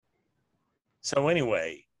So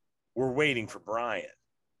anyway, we're waiting for Brian.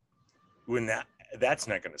 When that's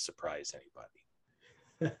not going to surprise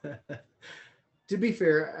anybody. To be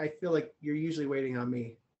fair, I feel like you're usually waiting on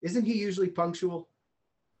me. Isn't he usually punctual?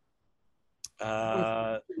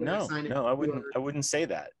 No, I wouldn't say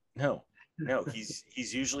that. No,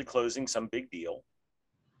 he's usually closing some big deal.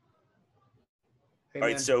 Hey, all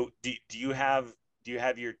right, man. so do you have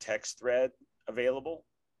your text thread available?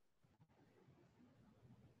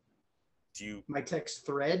 Do you My text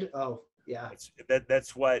thread? Oh, yeah.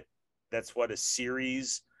 That's what a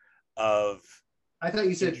series of I thought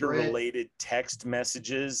you said interrelated text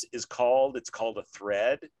messages is called. It's called a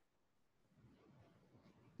thread.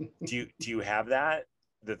 Do you have that?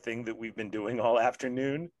 The thing that we've been doing all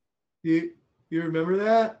afternoon? You remember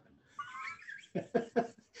that?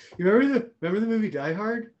 You remember the movie Die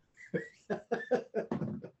Hard?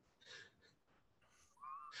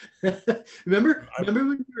 remember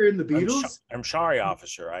when you were in the Beatles? I'm sorry,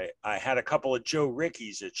 officer. I had a couple of Joe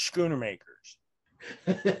Rickeys at Schoonermakers.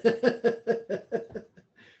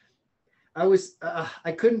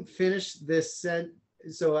 I couldn't finish this sentence,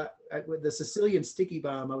 so with the Sicilian sticky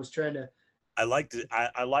bomb, I was trying to. I like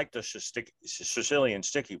the Sicilian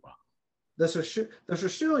sticky bomb. The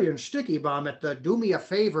Sicilian sticky bomb at the Do Me a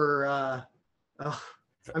Favor.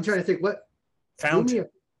 I'm trying to think what fountain.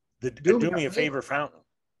 Do me a favor fountain.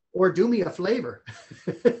 Or do me a flavor.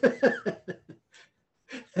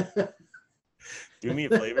 Do me a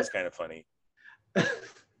flavor is kind of funny.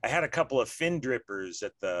 I had a couple of fin drippers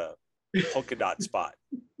at the polka dot spot.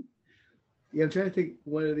 Yeah, I'm trying to think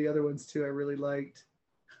one of the other ones too I really liked.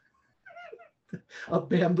 A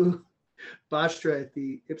bamboo Bostra at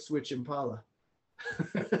the Ipswich Impala.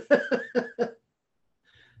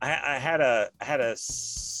 I had a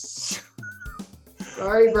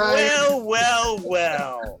Sorry, Brian.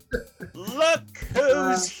 Well. Look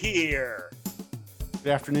who's here.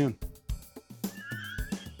 Good afternoon.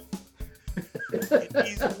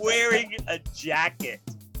 He's wearing a jacket.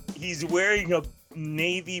 He's wearing a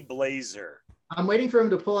navy blazer. I'm waiting for him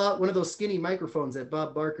to pull out one of those skinny microphones that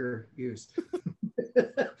Bob Barker used.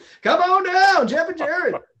 Come on down, Jeff and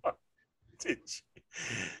Jared.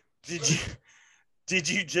 Did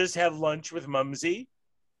you just have lunch with Mumsy?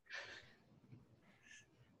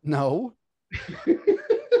 No.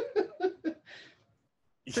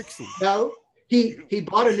 Trixie. No, he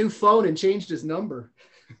bought a new phone and changed his number.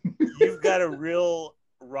 You've got a real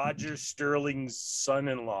Roger Sterling's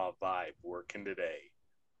son-in-law vibe working today.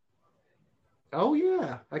 Oh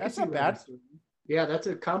yeah, That's not bad. Yeah, that's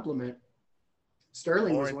a compliment.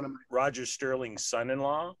 Sterling was one of my Roger Sterling's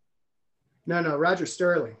son-in-law. No, Roger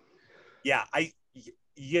Sterling. Yeah,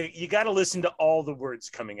 you got to listen to all the words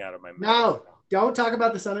coming out of my mouth. No, don't talk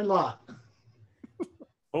about the son-in-law.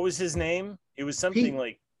 What was his name? It was something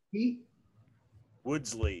like Pete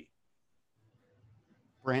Woodsley.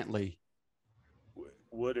 Brantley.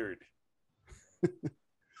 Woodard.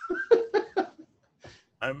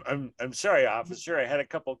 I'm sorry, officer. I had a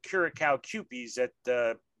couple Curacao Cupies at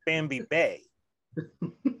Bambi Bay.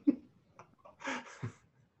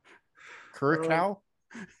 Curacao?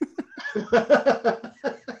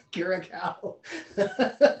 Curacao.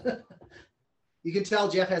 You can tell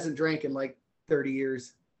Jeff hasn't drank in like 30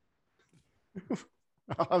 years.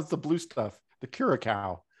 How's the blue stuff? The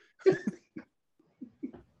Curacao.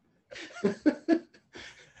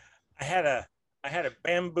 I had a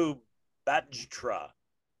bamboo bajtra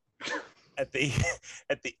at the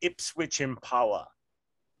Ipswich Impala.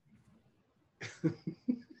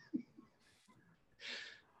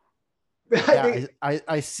 Yeah,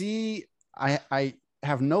 I see. I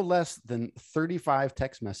have no less than 35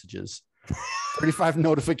 text messages, 35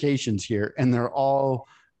 notifications here, and they're all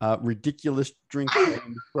ridiculous drink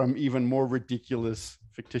claims from even more ridiculous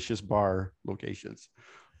fictitious bar locations.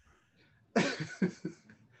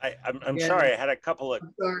 I'm sorry. I had a couple of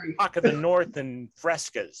Talk of the North and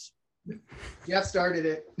Frescas. Jeff started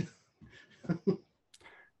it.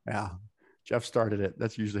 Yeah, Jeff started it.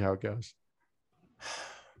 That's usually how it goes.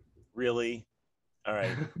 Really? All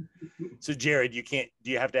right. So Jared, do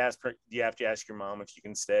you have to ask your mom if you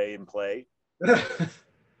can stay and play? How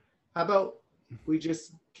about we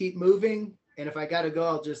just keep moving, and if I gotta go,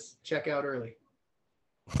 I'll just check out early.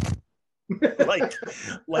 like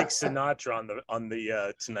Sinatra on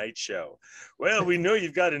the Tonight Show. Well, we know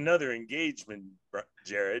you've got another engagement,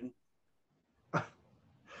 Jared.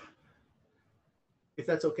 If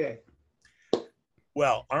that's okay.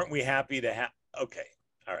 Well, aren't we happy to have? Okay.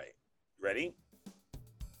 All right. Ready?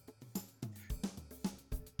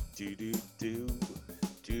 Do do do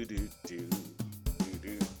do do do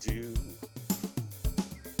do do.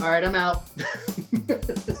 All right, I'm out.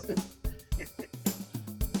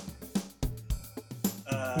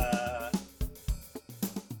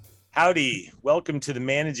 Howdy. Welcome to the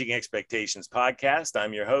Managing Expectations podcast.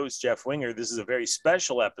 I'm your host, Jeff Wenger. This is a very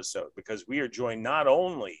special episode because we are joined not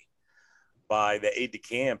only by the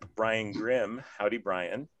aide-de-camp, Brian Grimm. Howdy,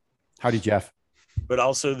 Brian. Howdy, Jeff. But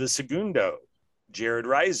also the segundo, Jared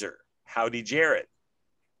Reiser. Howdy, Jared.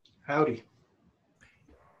 Howdy.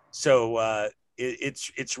 So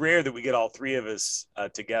it's rare that we get all three of us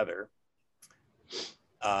together.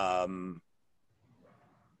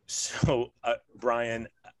 Brian,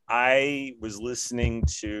 I was listening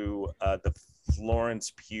to the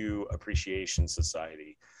Florence Pugh Appreciation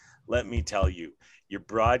Society. Let me tell you, your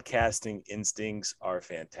broadcasting instincts are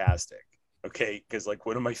fantastic. Okay, because like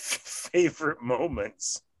one of my favorite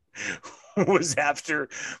moments was after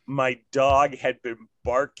my dog had been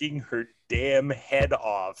barking her damn head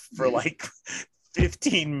off for like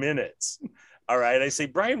 15 minutes. All right. I say,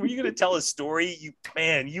 Brian, were you going to tell a story?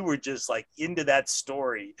 You were just like into that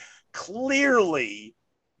story. Clearly,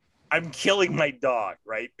 I'm killing my dog,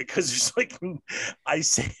 right? Because there's like, I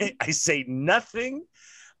say nothing.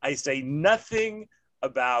 I say nothing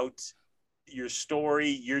about your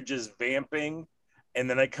story. You're just vamping. And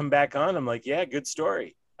then I come back on. I'm like, yeah, good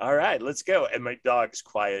story. All right, let's go. And my dog's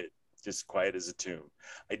quiet, just quiet as a tomb.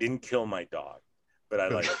 I didn't kill my dog, but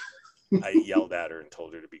I yelled at her and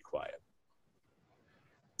told her to be quiet.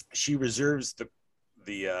 She reserves the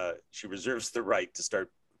right to start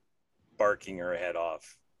barking her head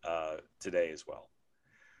off today as well,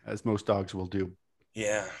 as most dogs will do.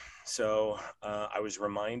 Yeah. So I was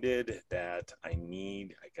reminded that I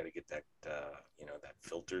got to get that that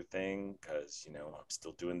filter thing, because I'm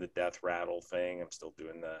still doing the death rattle thing. I'm still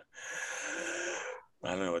doing I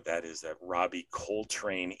don't know what that is, that Robbie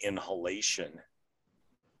Coltrane inhalation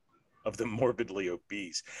of the morbidly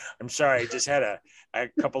obese. I'm sorry, I just had a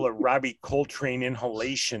couple of Robbie Coltrane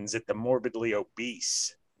inhalations at the morbidly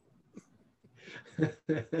obese. Well,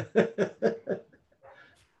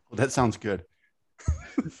 that sounds good.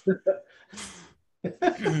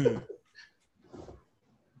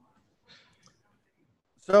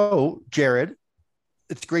 So, Jared,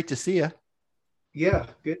 it's great to see you. Yeah,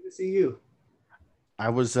 good to see you. I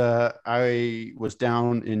was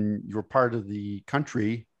down in your part of the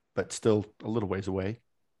country, but still a little ways away.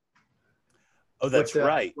 Oh, that's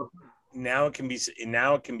right. Now it can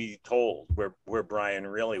be told where Brian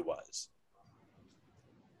really was.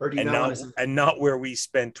 Or do you and not where we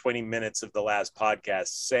spent 20 minutes of the last podcast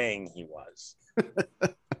saying he was.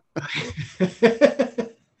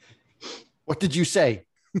 What did you say?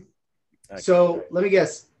 So let me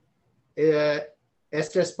guess.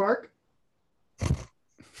 Estes Park?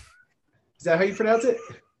 Is that how you pronounce it?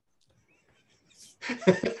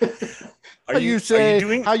 Are you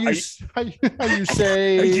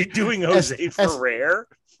doing Jose Ferrer?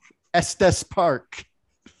 Estes Park.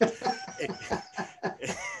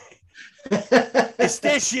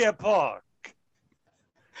 Estacia Park.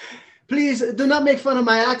 Please do not make fun of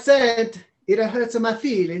my accent. It hurts my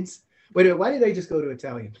feelings. Wait, why did I just go to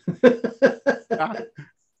Italian?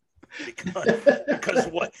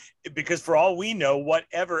 Because for all we know,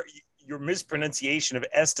 whatever your mispronunciation of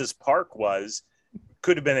Estes Park was,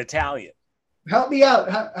 could have been Italian. Help me out.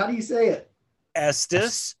 How do you say it?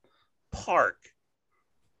 Estes Park.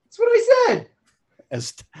 That's what I said.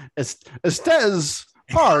 Estes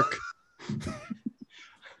Park.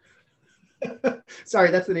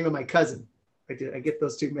 Sorry, that's the name of my cousin. I get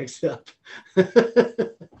those two mixed up.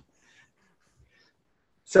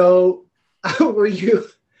 So, were you?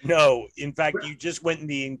 No, in fact, you just went in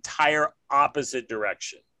the entire opposite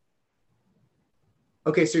direction.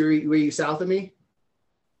 Okay, so were you south of me?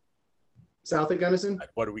 South of Gunnison?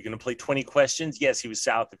 What, are we going to play 20 questions? Yes, he was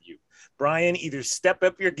south of you. Brian, either step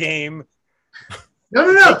up your game.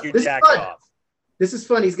 No. Take your jacket off. This is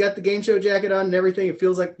fun. He's got the game show jacket on and everything. It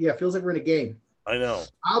feels like we're in a game. I know.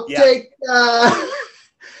 I'll take Telluride.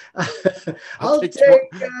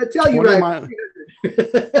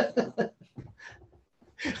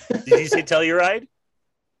 Did you say Telluride?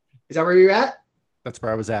 Is that where you're at? That's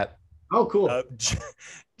where I was at. Oh, cool.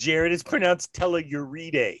 Jared, it's pronounced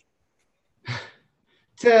Telluride.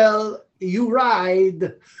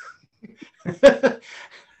 Telluride.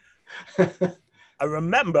 I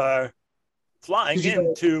remember flying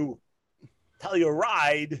into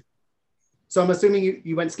Telluride. So I'm assuming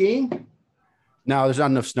you went skiing? No, there's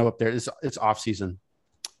not enough snow up there. It's off season,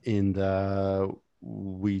 and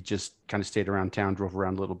we just kind of stayed around town, drove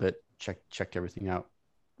around a little bit, checked everything out.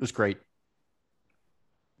 It was great.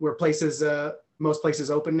 Were most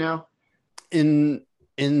places open now? In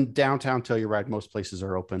downtown Telluride, most places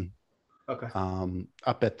are open. Okay.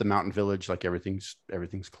 Up at the Mountain Village, like everything's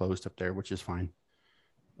closed up there, which is fine.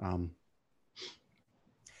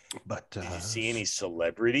 But did you see any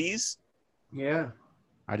celebrities? Yeah.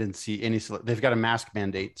 I didn't see any. They've got a mask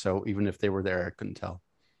mandate, so even if they were there, I couldn't tell.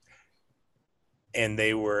 And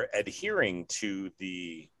they were adhering to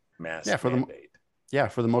the mask mandate.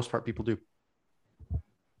 For the most part, people do.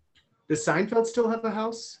 Does Seinfeld still have a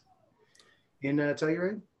house in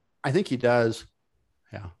Telluride? I think he does.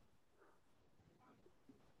 Yeah.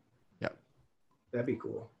 Yep. That'd be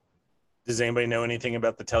cool. Does anybody know anything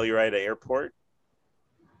about the Telluride airport?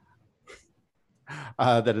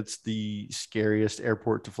 That it's the scariest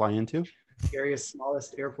airport to fly into. Scariest,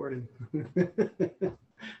 smallest airport in.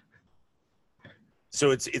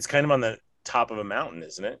 So it's kind of on the top of a mountain,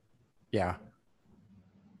 isn't it? Yeah.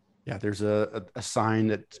 Yeah, there's a sign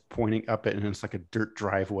that's pointing up it, and it's like a dirt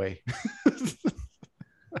driveway.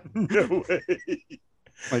 No way.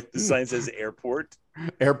 Like the sign says airport.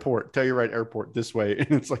 Airport, Telluride Airport this way.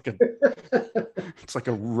 And it's like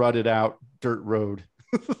a rutted out dirt road.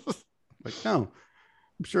 Like, no.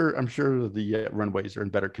 I'm sure the runways are in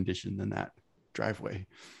better condition than that driveway.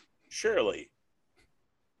 Surely.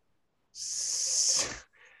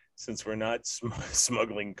 Since we're not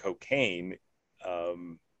smuggling cocaine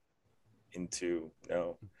into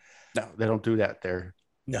no, they don't do that there.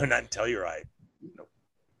 No, not in Telluride. Nope.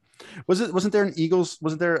 Wasn't there an Eagles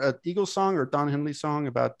song or Don Henley song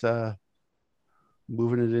about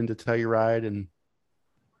moving it into Telluride and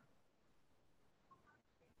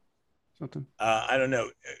something? I don't know.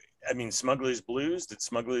 I mean, Smuggler's Blues. Did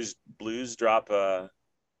Smuggler's Blues drop a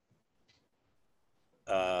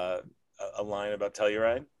line about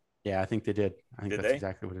Telluride? Yeah, I think they did. I think that's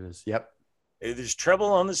exactly what it is. Yep. There's trouble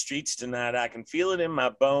on the streets tonight. I can feel it in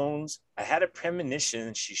my bones. I had a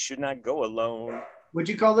premonition she should not go alone. What'd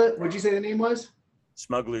you call it? What'd you say the name was?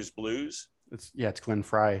 Smuggler's Blues. It's Glenn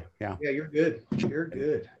Fry. Yeah. Yeah, you're good. You're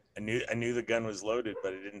good. I knew the gun was loaded,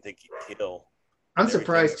 but I didn't think he'd kill. I'm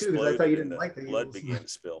surprised too, because I thought you didn't like the blood Eagles. Began to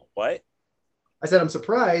spill. What? I said I'm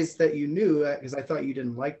surprised that you knew because I thought you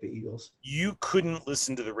didn't like the Eagles. You couldn't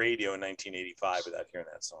listen to the radio in 1985 without hearing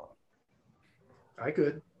that song. I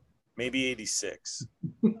could. Maybe 86.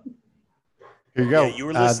 Here you go. Yeah, you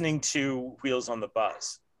were listening to Wheels on the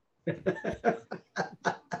Bus. For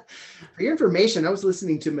your information, I was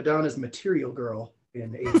listening to Madonna's Material Girl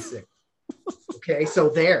in 86. Okay, so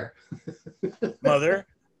there. Mother,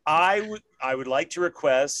 I would like to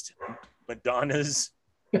request Madonna's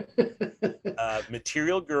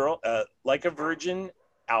Material Girl, Like a Virgin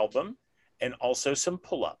album, and also some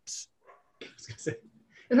pull-ups.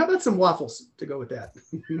 And how about some waffles to go with that?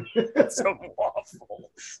 Some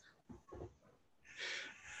waffles.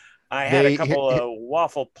 I had a couple of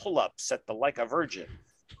waffle pull-ups at the Like a Virgin.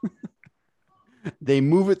 They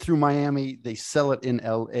move it through Miami. They sell it in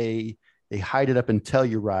LA. They hide it up in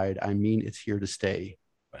Telluride. I mean, it's here to stay.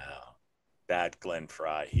 Wow. That Glenn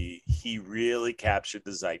Fry. He really captured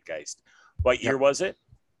the zeitgeist. What year was it?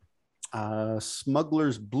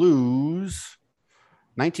 Smuggler's Blues,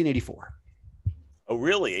 1984. Oh,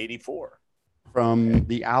 really? 84. From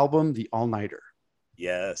the album The All Nighter.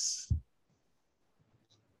 Yes.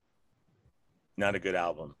 Not a good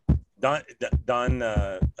album.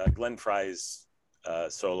 Glenn Fry's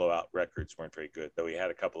solo out records weren't very good, though he had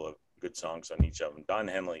a couple of good songs on each of them. Don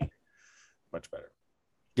Henley, much better.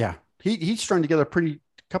 Yeah, he strung together a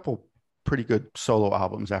couple pretty good solo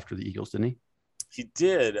albums after the Eagles, didn't he? He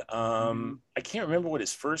did. I can't remember what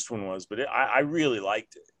his first one was, but I really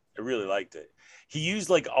liked it. I really liked it. He used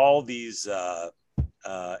like all these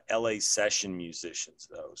LA session musicians,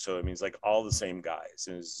 though. So it means like all the same guys.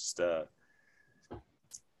 And it's just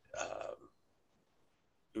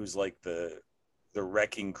it was like the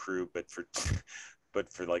Wrecking Crew, but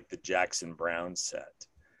for like the Jackson Browne set,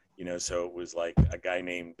 so it was like a guy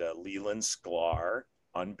named Leland Sklar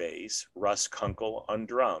on bass, Russ Kunkel on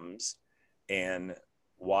drums, and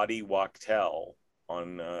Waddy Wachtel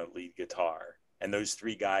on lead guitar. And those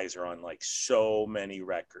three guys are on like so many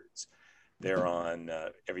records. They're on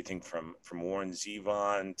everything from Warren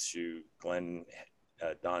Zevon to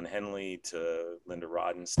Don Henley to Linda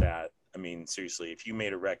Rodenstadt. I mean, seriously, if you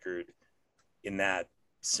made a record in that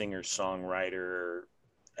singer-songwriter,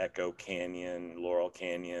 Echo Canyon, Laurel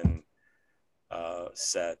Canyon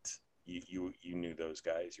set, you knew those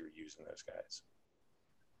guys. You were using those guys.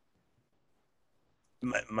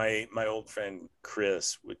 My old friend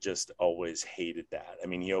Chris would just always hated that. I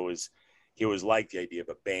mean, he always liked the idea of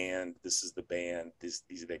a band. This is the band.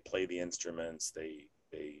 They play the instruments. This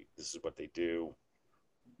is what they do.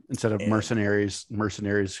 Instead of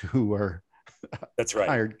mercenaries who are that's right.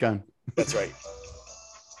 hired gun. That's right.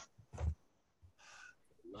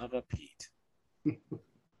 Love a Pete.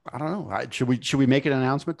 I don't know. Should we make an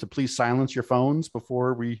announcement to please silence your phones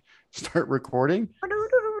before we start recording?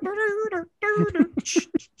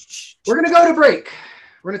 We're gonna go to break.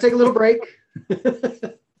 We're gonna take a little break.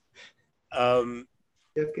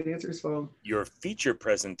 Jeff can answer his phone. Your feature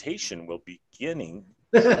presentation will be beginning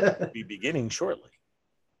shortly.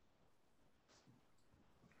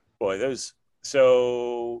 Boy, those.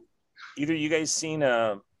 So, either you guys seen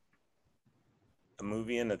a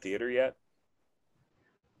movie in the theater yet?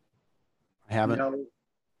 I haven't. No. Okay.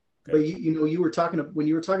 But you were talking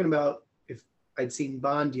about if I'd seen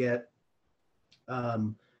Bond yet.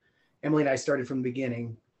 Emily and I started from the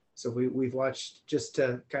beginning, so we've watched just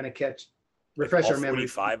to kind of refresh our memory.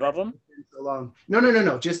 45 of them? So long.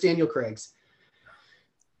 No, just Daniel Craig's.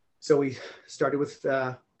 So we started with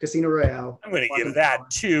Casino Royale. I'm going to give that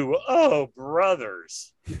 2. Oh,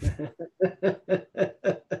 brothers.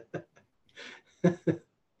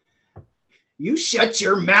 You shut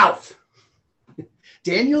your mouth.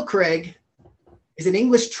 Daniel Craig is an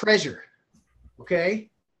English treasure. Okay.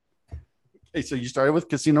 Okay, so you started with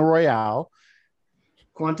Casino Royale,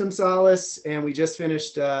 Quantum Solace, and we just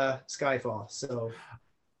finished Skyfall. So,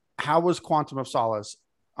 how was Quantum of Solace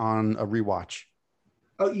on a rewatch?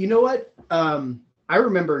 Oh, you know what? I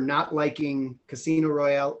remember not liking Casino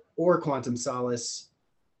Royale or Quantum Solace.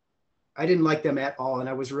 I didn't like them at all, and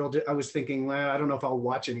I was thinking, well, I don't know if I'll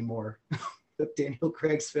watch anymore of Daniel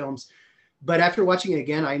Craig's films. But after watching it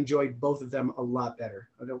again, I enjoyed both of them a lot better.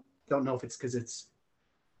 I don't know if it's because it's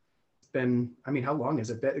been, I mean, how long has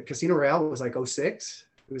it been? Casino Royale was like 2006.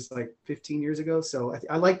 It was like 15 years ago. So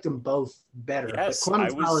I liked them both better. Yes,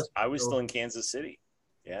 I was still in Kansas City.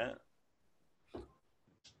 Yeah.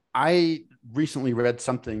 I recently read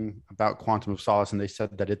something about Quantum of Solace, and they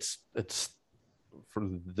said that it's for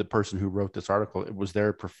the person who wrote this article, it was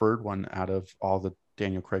their preferred one out of all the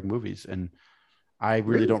Daniel Craig movies. And I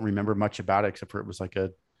really don't remember much about it, except for it was like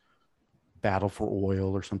a battle for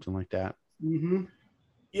oil or something like that. Mm-hmm.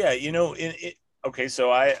 Yeah, okay,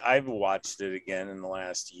 so I've watched it again in the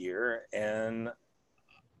last year, and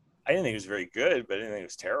I didn't think it was very good, but I didn't think it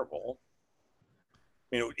was terrible.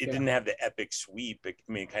 It didn't have the epic sweep. It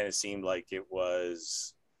kind of seemed like they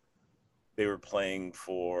were playing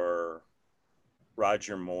for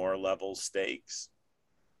Roger Moore level stakes.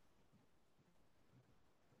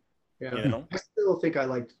 Yeah, I still think I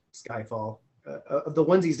liked Skyfall. Of the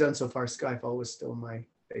ones he's done so far, Skyfall was still my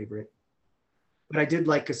favorite. But I did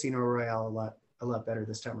like Casino Royale a lot better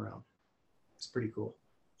this time around. It's pretty cool.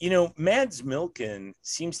 Mads Mikkelsen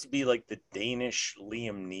seems to be like the Danish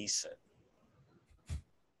Liam Neeson.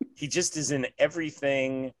 He just is in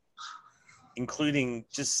everything, including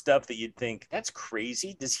just stuff that you'd think, that's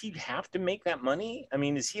crazy. Does he have to make that money? I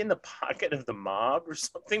mean, is he in the pocket of the mob or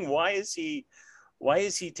something? Why is he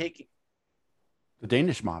taking the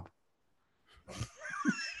Danish mob?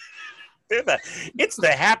 It's the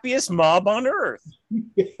happiest mob on earth.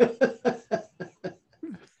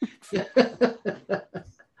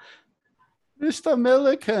 Mr.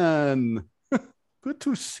 Milliken, good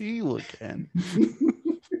to see you again.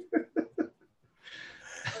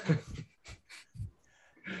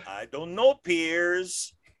 I don't know,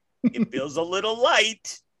 Piers. It feels a little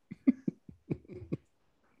light.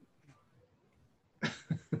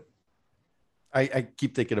 I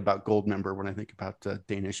keep thinking about Goldmember when I think about the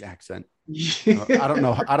Danish accent. I don't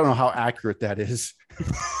know how accurate that is.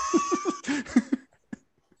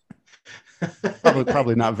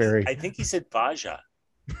 probably not very. I think he said Faja.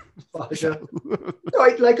 Faja.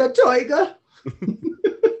 Like a tiger.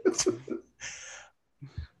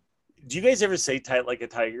 Do you guys ever say tight like a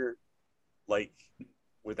tiger, like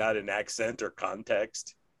without an accent or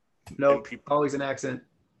context? No, always an accent.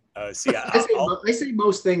 See, I say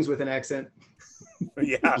most things with an accent.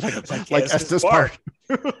 Yeah, like Estes Park.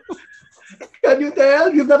 Can you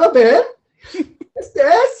tell you've never been?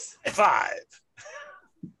 Estes? 5.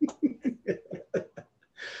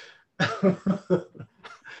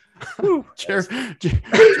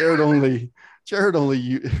 Jared only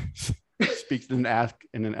speaks in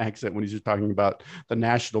an accent when he's just talking about the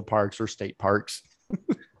national parks or state parks.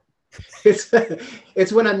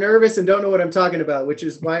 It's when I'm nervous and don't know what I'm talking about, which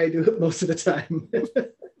is why I do it most of the time.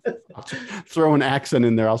 I'll throw an accent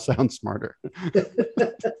in there. I'll sound smarter.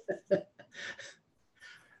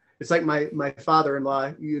 It's like my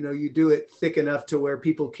father-in-law, you do it thick enough to where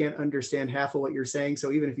people can't understand half of what you're saying.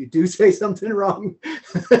 So even if you do say something wrong,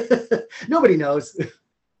 nobody knows.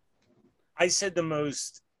 I said the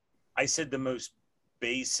most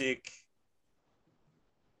basic,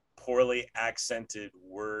 poorly accented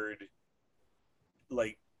word,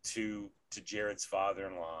 like to Jared's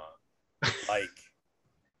father-in-law, like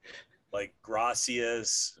like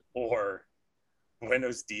gracias or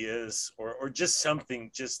buenos dias or just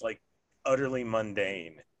something just like utterly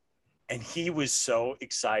mundane. And he was so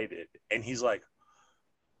excited. And he's like,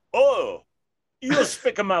 oh, you're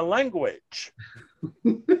speaking my language.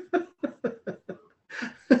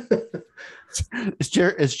 Is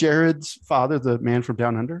Jared's father the man from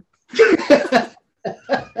Down Under?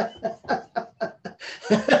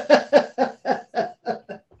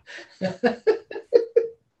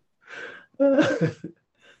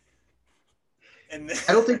 And then,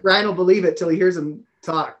 I don't think Ryan will believe it till he hears him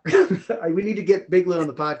talk. We need to get Big Lou on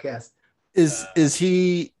the podcast. Is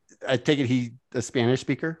he? I take it he a Spanish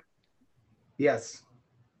speaker. Yes.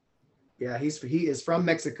 Yeah, he is from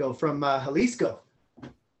Mexico, from Jalisco.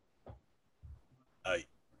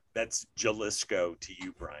 that's Jalisco to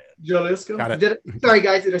you, Brian. Jalisco. Got it. Sorry,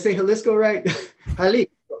 guys. Did I say Jalisco right? Jalisco.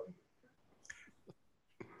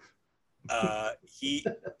 He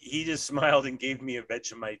just smiled and gave me a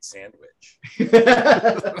Vegemite sandwich.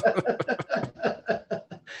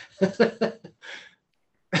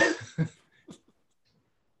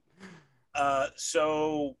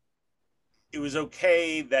 So it was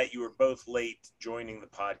okay that you were both late joining the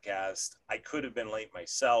podcast. I could have been late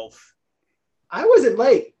myself. I wasn't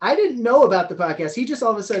late. I didn't know about the podcast. He just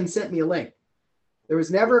all of a sudden sent me a link. There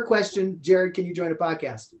was never a question, Jared, can you join a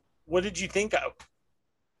podcast? What did you think of?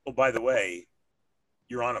 Oh, by the way,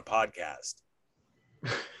 you're on a podcast.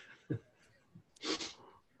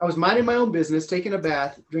 I was minding my own business, taking a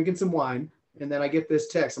bath, drinking some wine, and then I get this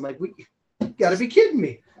text. I'm like, we gotta be kidding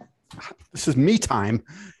me. This is me time.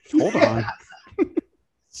 Hold on.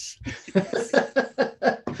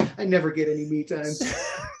 I never get any me time.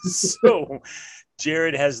 So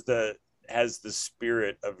Jared has the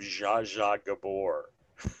spirit of Zsa Zsa Gabor.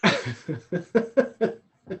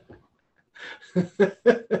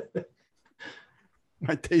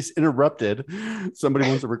 My day's interrupted. Somebody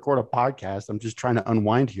wants to record a podcast. I'm just trying to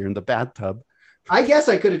unwind here in the bathtub. I guess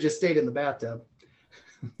I could have just stayed in the bathtub.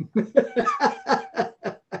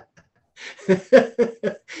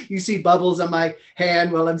 You see bubbles on my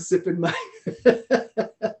hand while I'm sipping my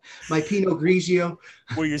my Pinot Grigio.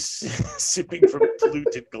 Where you're sipping from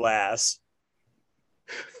polluted glass.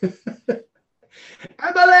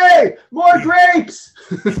 Emily, more grapes.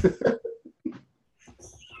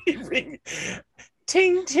 He ring,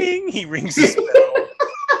 ting ting. He rings his bell.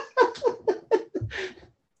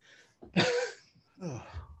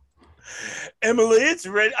 Emily, it's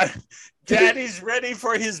ready. Daddy's ready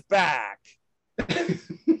for his back.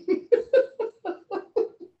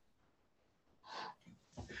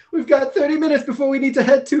 We've got 30 minutes before we need to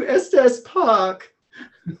head to Estes Park.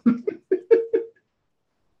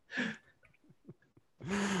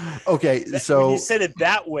 Okay, so when you said it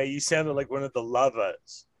that way, you sounded like one of the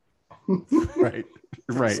lovers. right.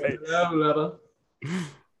 Hello, lover.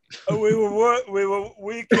 We were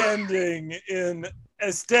weekending in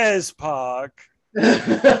Estes Park.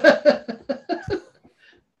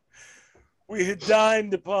 We had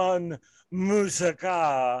dined upon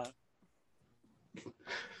moussaka.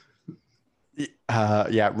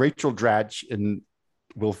 Yeah, Rachel Dratch and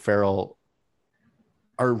Will Ferrell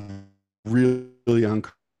are really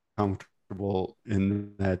uncomfortable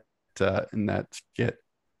in that skit.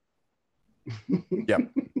 Yep.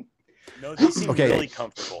 No, they seem Okay. really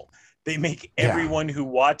comfortable. They make everyone who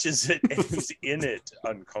watches it and who's in it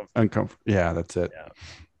uncomfortable. Yeah, that's it. Yeah.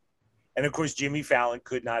 And of course, Jimmy Fallon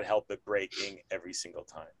could not help but breaking every single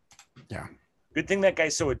time. Yeah. Good thing that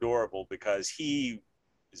guy's so adorable because he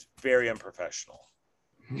is very unprofessional.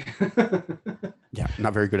 Yeah,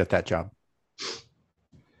 not very good at that job.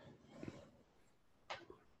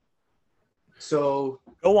 So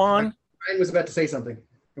Go on. Ryan was about to say something,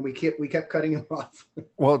 and we kept cutting him off.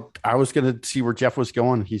 Well, I was going to see where Jeff was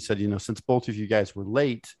going. He said, since both of you guys were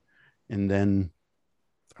late, and then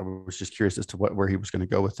I was just curious as to where he was going to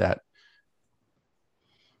go with that.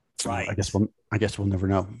 Right. I guess we'll never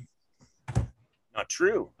know. Not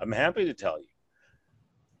true. I'm happy to tell you.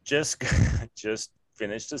 Just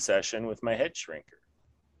finished a session with my head shrinker.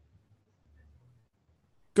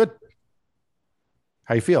 Good.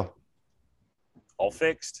 How you feel? All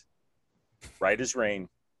fixed. Right as rain.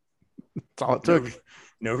 That's all it took.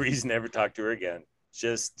 No reason to ever talk to her again.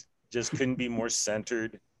 Just couldn't be more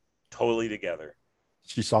centered, totally together.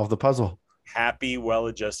 She solved the puzzle. Happy,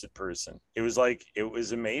 well-adjusted person. It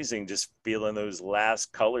was amazing just feeling those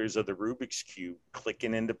last colors of the Rubik's Cube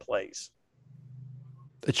clicking into place.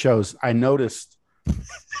 It shows. I noticed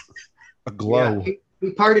a glow. Yeah,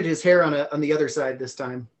 he parted his hair on the other side this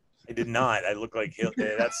time. I did not. I look like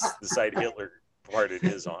Hitler. That's the side Hitler parted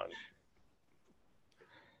his on.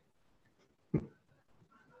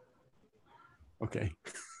 Okay.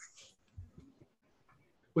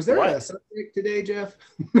 Was there What? a subject today, Jeff?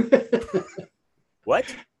 What?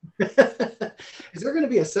 Is there going to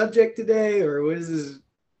be a subject today, or was this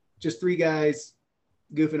just three guys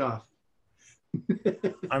goofing off?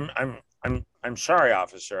 I'm sorry,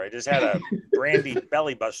 officer. I just had a brandy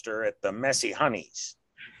belly buster at the Messy Honeys.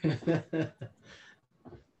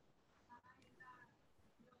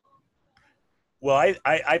 Well,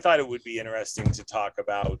 I thought it would be interesting to talk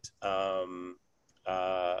about.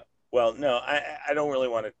 Well, no, I don't really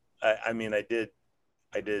want to. I mean, I did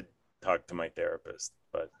talk to my therapist,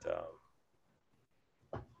 but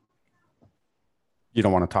You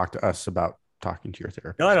don't want to talk to us about talking to your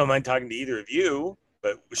therapist? no, I don't mind talking to either of you.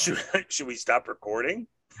 But should we stop recording?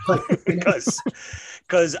 Because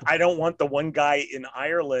I don't want the one guy in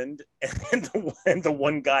Ireland and the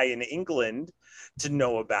one guy in England to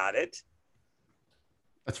know about it.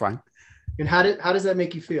 That's fine. And how does that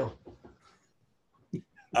make you feel?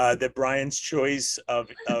 That Brian's choice of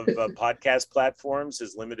podcast platforms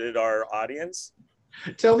has limited our audience.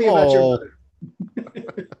 Tell me about your mother.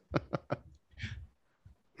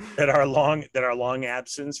 That our long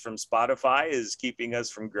absence from Spotify is keeping us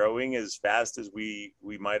from growing as fast as we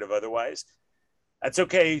might have otherwise. That's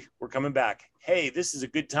okay. We're coming back. Hey, this is a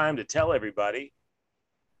good time to tell everybody.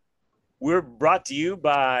 We're brought to you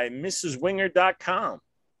by MrsWenger.com,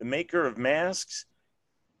 the maker of masks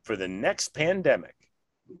for the next pandemic.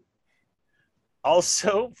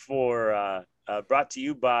 Also brought to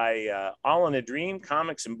you by All in a Dream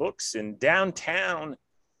Comics and Books in downtown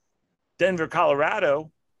Denver,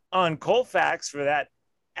 Colorado, on Colfax for that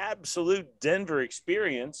absolute Denver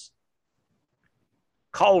experience.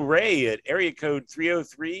 Call Ray at area code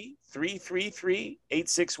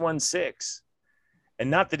 303-333-8616.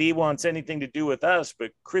 And not that he wants anything to do with us,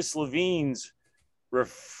 but Chris Levine's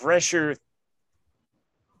refresher.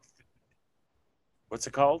 What's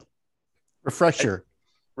it called? Refresher.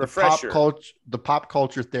 The Pop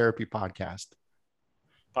Culture Therapy Podcast.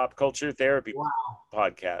 Pop Culture Therapy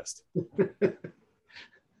Podcast.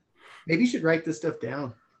 Maybe you should write this stuff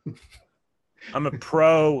down. I'm a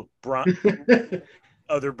pro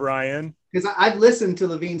other Brian. Because I've listened to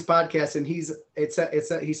Levine's podcast, and he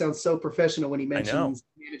sounds so professional when he mentions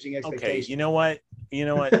managing expectations. Okay, you know what?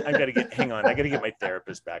 I gotta get my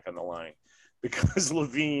therapist back on the line, because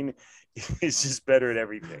Levine is just better at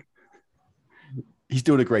everything. He's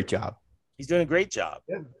doing a great job.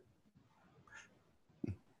 Yeah.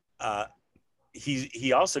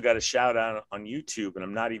 He also got a shout out on YouTube, and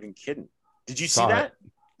I'm not even kidding. Did you see that?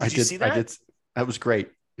 Did you see that? I did. That was great.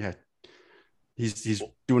 Yeah. He's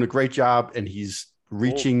doing a great job, and he's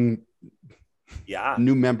reaching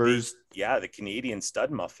new members. The Canadian stud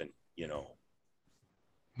muffin, he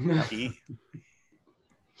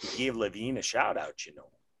gave Levine a shout out,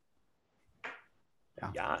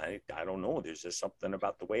 I don't know. There's just something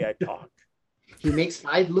about the way I talk. He makes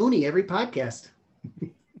 5 loony every podcast.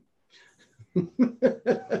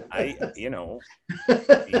 I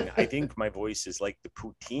think my voice is like the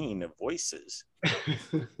poutine of voices.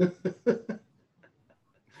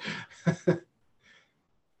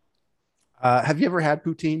 Have you ever had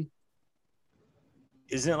poutine?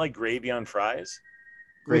 Isn't it like gravy on fries?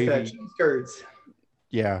 With cheese curds.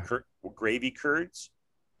 Yeah. Gravy curds?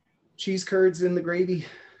 Cheese curds in the gravy.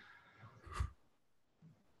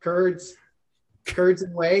 Curds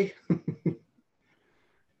and whey.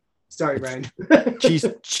 Sorry, Brian.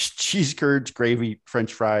 cheese curds, gravy,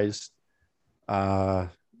 French fries. I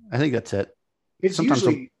think that's it. It's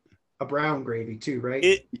usually a brown gravy too, right?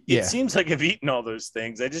 It seems like I've eaten all those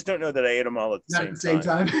things. I just don't know that I ate them all at the same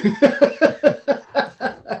time.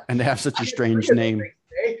 And they have such a strange name.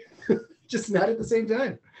 Just not at the same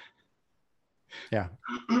time. Yeah.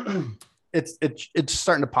 It's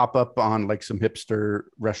starting to pop up on like some hipster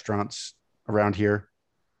restaurants around here.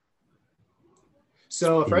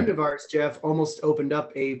 So a friend of ours, Jeff, almost opened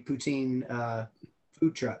up a poutine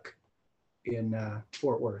food truck in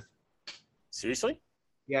Fort Worth. Seriously?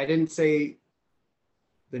 Yeah, I didn't say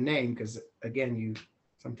the name because, again, you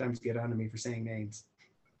sometimes get onto me for saying names.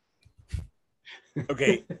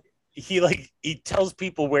 Okay. He tells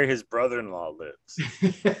people where his brother-in-law lives.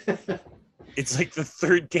 It's like the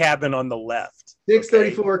third cabin on the left.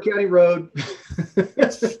 634 County Road.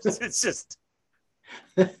 It's just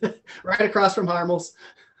right across from Harmel's.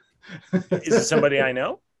 Is it somebody I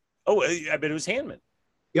know? Oh, I bet it was Handman.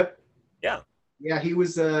 Yep. Yeah. Yeah, he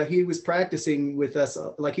was practicing with us.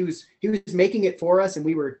 Like he was making it for us, and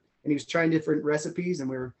he was trying different recipes, and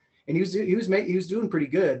he was doing pretty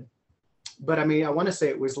good. But I mean, I want to say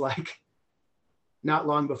it was like not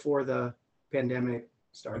long before the pandemic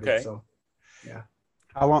started. Okay. So, yeah.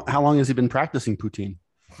 How long has he been practicing poutine?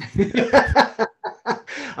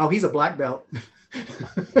 Oh, he's a black belt.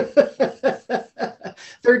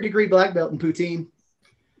 3rd degree black belt in poutine.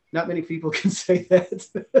 Not many people can say that.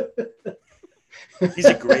 He's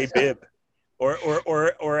a gray bib.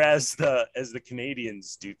 Or as the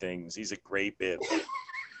Canadians do things, he's a gray bib.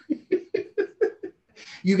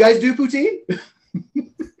 You guys do poutine?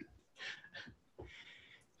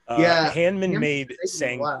 Yeah. Hanman made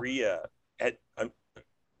sangria at.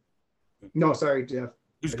 No, sorry, Jeff.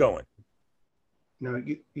 Who's going? No,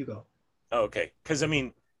 you go. Oh, okay, because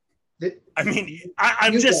I'm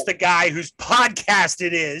just the guy whose podcast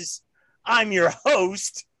it is. I'm your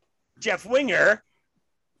host, Jeff Wenger.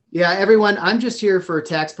 Yeah, everyone, I'm just here for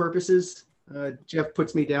tax purposes. Jeff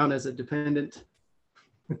puts me down as a dependent.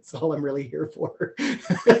 That's all I'm really here for.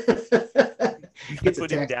 You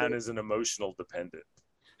put him down as an emotional dependent.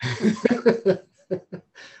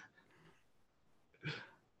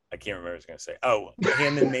 I can't remember what I was going to say. Oh,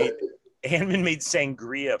 Hanman made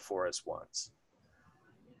sangria for us once,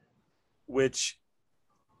 which,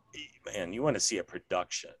 man, you want to see a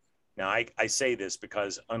production. Now, I say this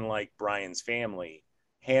because unlike Brian's family,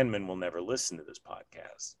 Hanman will never listen to this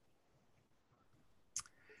podcast.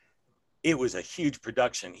 It was a huge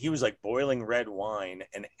production. He was like boiling red wine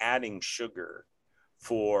and adding sugar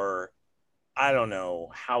for I don't know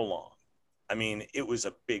how long. I mean, it was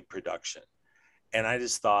a big production. And I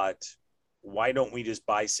just thought, why don't we just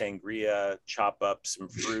buy sangria, chop up some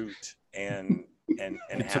fruit and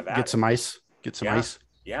get some ice? Get some ice.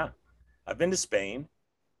 Yeah. I've been to Spain.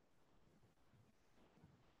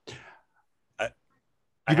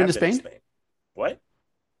 You've been to Spain? What?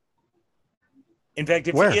 In fact,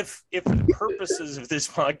 if for the purposes of this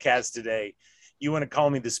podcast today, you want to call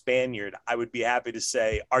me the Spaniard, I would be happy to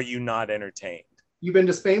say, are you not entertained? You've been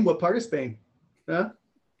to Spain? What part of Spain? Huh?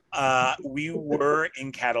 We were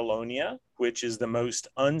in Catalonia, which is the most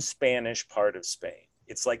un-Spanish part of Spain.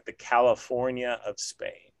 It's like the California of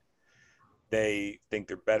Spain. They think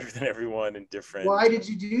they're better than everyone and different. Why did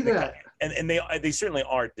you do that? And they certainly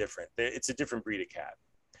are different. It's a different breed of cat.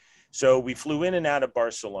 So we flew in and out of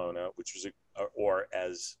Barcelona, which was, or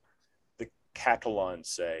as the Catalans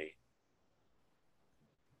say,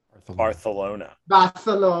 Barcelona.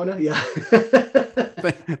 Barcelona, yeah.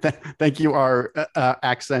 Thank you, our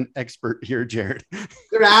accent expert here, Jared.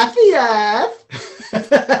 Gracias.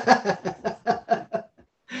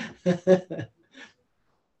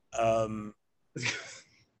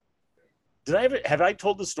 Have I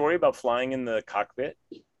told the story about flying in the cockpit?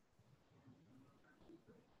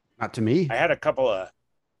 Not to me. I had a couple of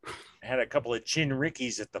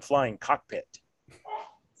chinrickies at the flying cockpit.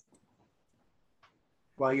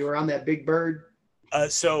 While you were on that big bird?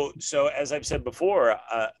 So as I've said before,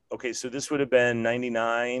 okay, so this would have been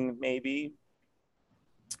 99 maybe.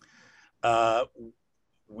 I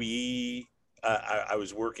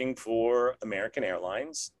was working for American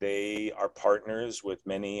Airlines. They are partners with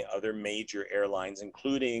many other major airlines,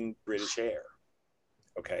 including British Air.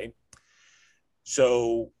 Okay.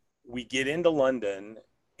 So we get into London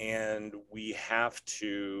and we're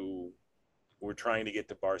trying to get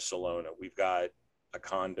to Barcelona. We've got a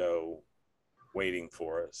condo waiting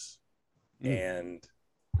for us. And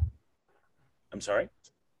I'm sorry?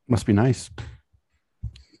 Must be nice.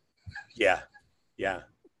 Yeah.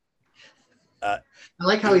 I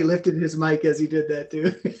like how he lifted his mic as he did that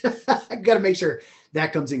too. I got to make sure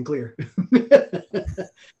that comes in clear.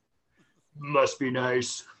 Must be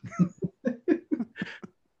nice.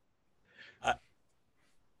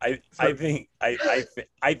 I think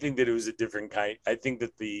that it was a different kind. I think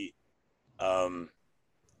that the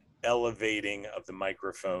elevating of the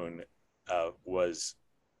microphone was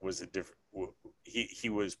a different. He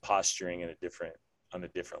was posturing on a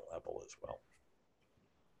different level as well.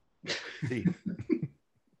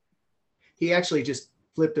 He actually just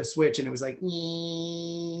flipped a switch and it was like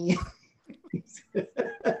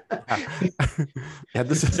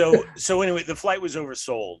so anyway, the flight was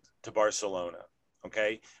oversold to Barcelona.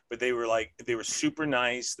 Okay. But they were super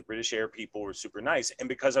nice. The British Air people were super nice. And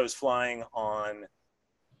because I was flying on,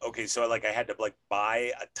 okay, so I had to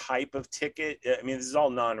buy a type of ticket. I mean, this is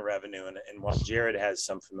all non-revenue. And while Jared has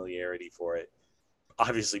some familiarity for it,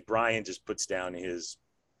 obviously Brian just puts down his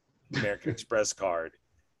American Express card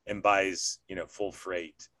and buys, full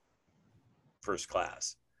freight, first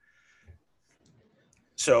class.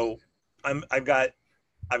 So I've got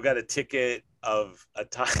a ticket of a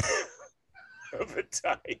type. Of a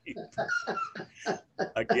type.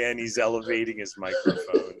 Again, he's elevating his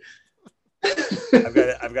microphone.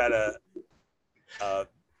 I've got a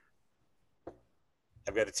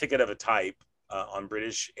ticket of a type on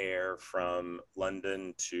British Air from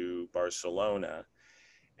London to Barcelona.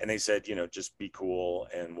 And they said, just be cool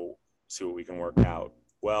and we'll see what we can work out.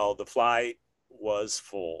 Well, the flight was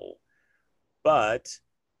full, but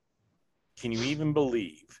can you even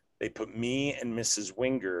believe they put me and Mrs.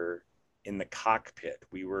 Wenger in the cockpit?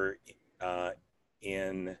 We were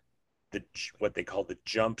in what they call the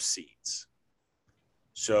jump seats.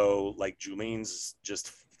 So like Julien's just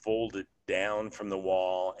folded down from the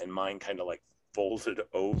wall and mine kind of like folded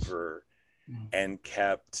over and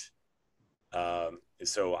kept,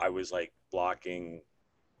 so I was like blocking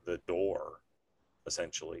the door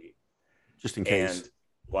essentially. Just in case. And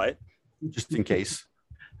what? Just in case.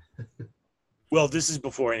 Well, this is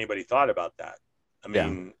before anybody thought about that. I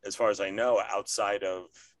mean, as far as I know, outside of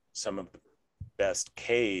some of the best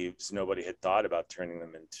caves, nobody had thought about turning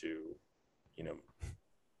them into,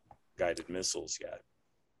 guided missiles yet.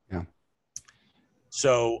 Yeah.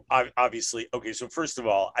 So obviously, okay. So first of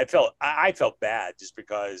all, I felt bad just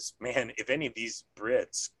because, man, if any of these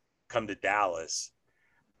Brits come to Dallas,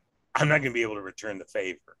 I'm not going to be able to return the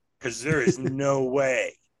favor because there is no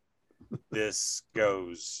way this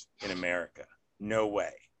goes in America. No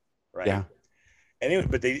way, right? Yeah. Anyway,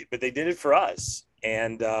 but they did it for us,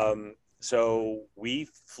 and so we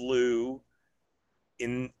flew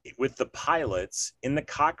in with the pilots in the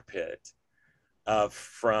cockpit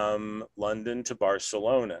from London to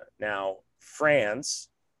Barcelona. Now, France,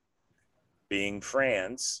 being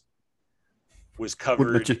France, was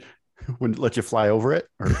covered. Wouldn't let you fly over it?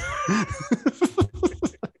 Or?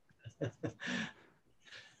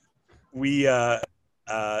 We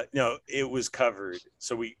no, it was covered,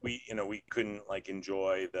 so we couldn't like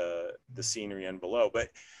enjoy the scenery and below. But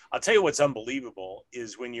I'll tell you what's unbelievable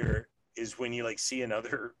is when you like see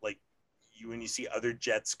another, like when you see other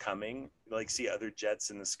jets coming, like see other jets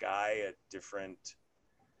in the sky at different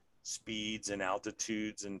speeds and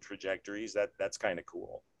altitudes and trajectories. That's kind of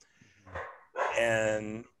cool.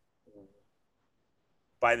 And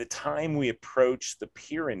by the time we approached the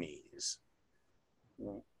Pyrenees,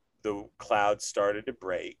 the clouds started to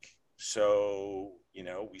break. So,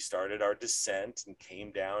 we started our descent and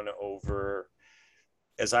came down over,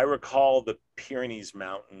 as I recall, the Pyrenees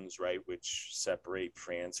Mountains, right, which separate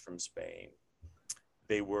France from Spain.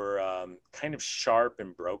 They were kind of sharp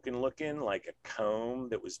and broken looking, like a comb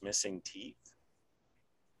that was missing teeth.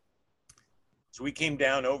 So we came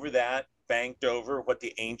down over that, banked over what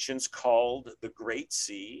the ancients called the Great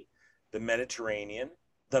Sea, the Mediterranean,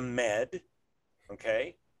 the Med,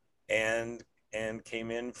 okay, and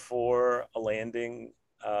came in for a landing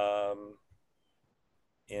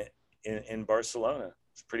in Barcelona.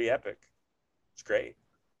 It's pretty epic. It's great.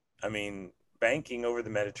 I mean, banking over the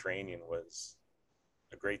Mediterranean was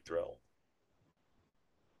a great thrill.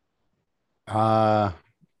 Yeah,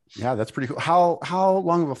 that's pretty cool. How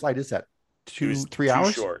long of a flight is that? 3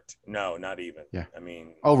 hours? Too short. No, not even. Yeah. I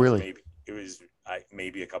mean, oh really?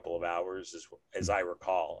 Maybe a couple of hours, as I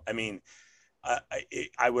recall. I mean,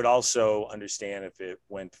 I would also understand if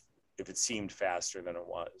it seemed faster than it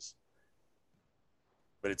was,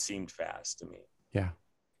 but it seemed fast to me. Yeah.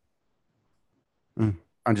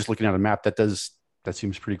 I'm just looking at a map. That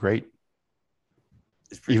seems pretty great.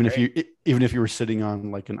 Even if you were sitting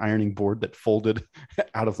on like an ironing board that folded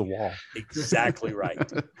out of the wall. Exactly right.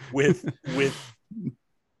 with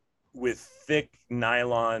thick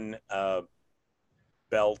nylon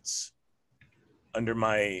belts under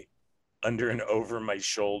and over my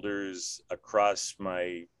shoulders, across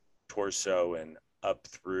my torso, and up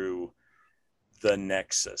through the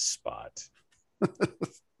nexus spot.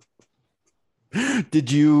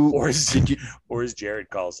 or as Jared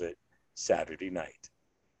calls it, Saturday night.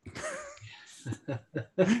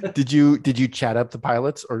 Did you chat up the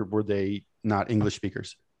pilots, or were they not English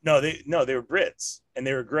speakers? No, they were Brits, and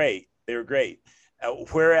they were great.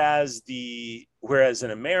 Whereas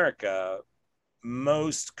in America,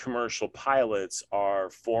 most commercial pilots are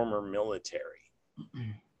former military.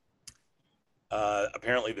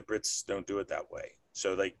 Apparently the Brits don't do it that way.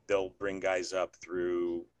 So they'll bring guys up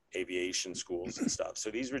through aviation schools and stuff. So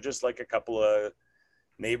these were just like a couple of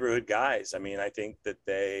neighborhood guys. I mean, I think that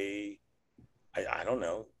I don't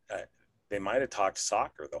know, they might have talked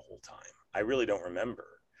soccer the whole time. I really don't remember.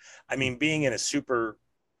 I mean, being in a super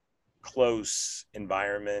close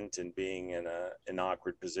environment and being in an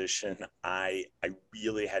awkward position, I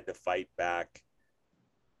really had to fight back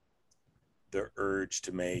the urge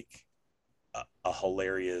to make a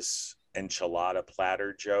hilarious enchilada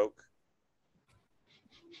platter joke.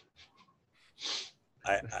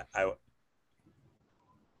 I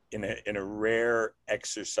in a rare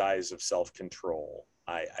exercise of self-control,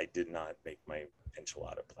 I did not make my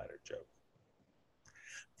enchilada platter joke.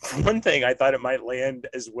 For one thing, I thought it might land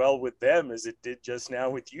as well with them as it did just now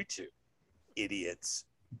with you two. Idiots.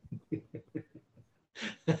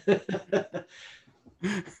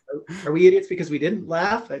 Are we idiots because we didn't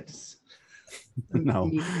laugh?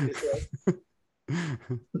 No.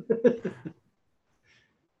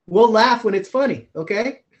 We'll laugh when it's funny,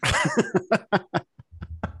 okay?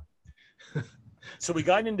 So we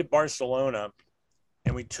got into Barcelona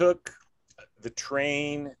and we took the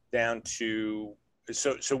train down to,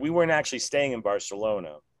 so we weren't actually staying in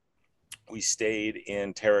Barcelona. We stayed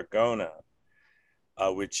in Tarragona,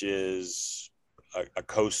 which is a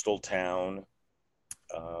coastal town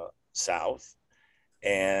south.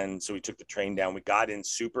 And so we took the train down. We got in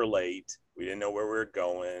super late. We didn't know where we were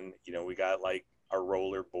going. You know, we got like our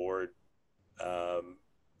rollerboard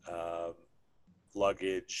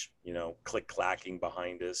luggage, you know, click clacking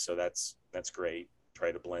behind us. So that's great.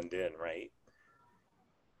 Try to blend in, right?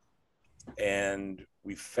 And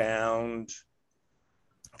we finally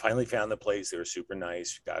found the place. They were super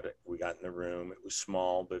nice. We got in the room. It was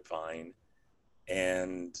small but fine.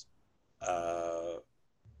 And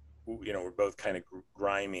you know, we're both kind of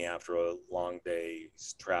grimy after a long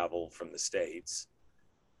day's travel from the States.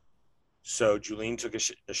 So Julene took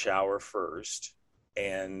a shower first,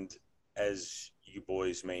 and as you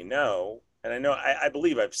boys may know, and I know, I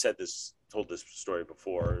believe I've told this story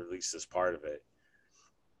before, or at least this part of it,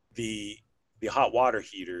 the hot water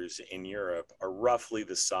heaters in Europe are roughly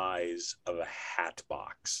the size of a hat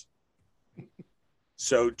box.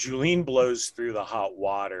 So Julene blows through the hot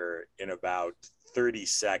water in about 30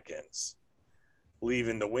 seconds,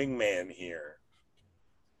 leaving the wingman here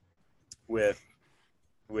with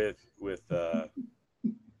a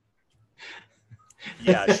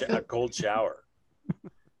cold shower.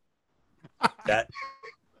 That's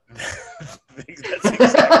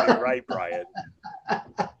exactly right, Brian.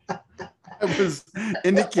 I was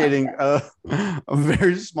indicating a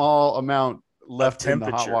very small amount left in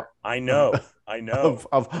the hot water. I know.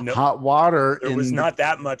 Of hot water. There was not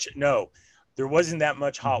that much. No, there wasn't that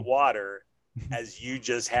much hot water as you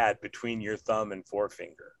just had between your thumb and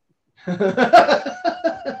forefinger.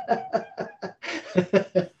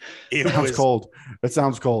 It sounds cold. It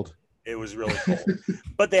sounds cold. It was really cold.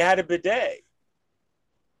 But they had a bidet.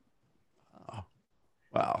 Oh,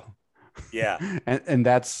 wow. Yeah. And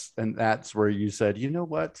that's where you said, you know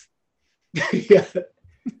what? Yeah.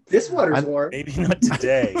 This water's warm. Maybe not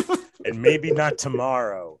today and maybe not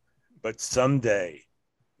tomorrow, but someday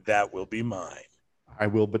that will be mine. I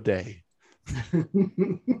will bidet.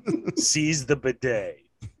 Seize the bidet.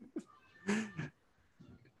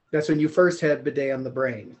 That's when you first had bidet on the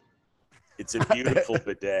brain. It's a beautiful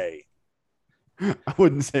bidet. I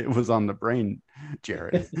wouldn't say it was on the brain,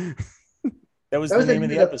 Jared. That was the name of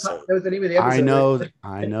the episode. That was the name of the episode.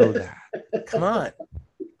 I know that. Come on.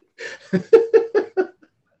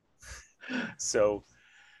 So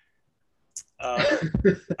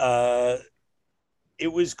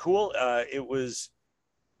it was cool. I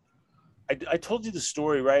told you the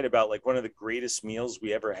story, right, about like one of the greatest meals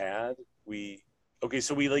we ever had. We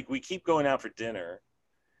keep going out for dinner,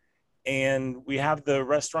 and we have the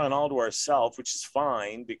restaurant all to ourselves, which is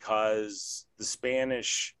fine because the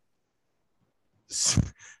Spanish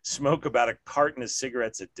smoke about a carton of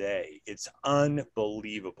cigarettes a day. It's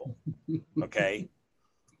unbelievable. Okay.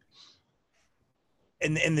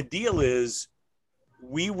 And the deal is,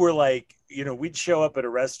 we were like, you know, we'd show up at a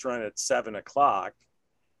restaurant at 7:00,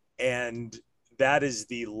 and that is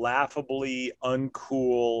the laughably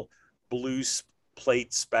uncool blue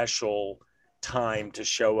plate special time to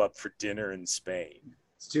show up for dinner in Spain.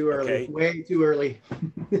 It's too early. Okay? Way too early.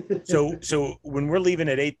 So when we're leaving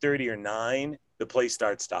at 8:30 or 9, the place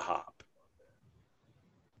starts to hop.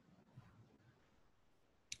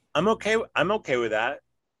 I'm okay with that.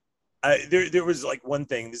 There was like one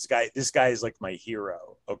thing. This guy is like my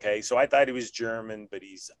hero. Okay, so I thought he was German, but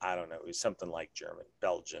I don't know, he's something like German,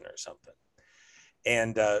 Belgian or something.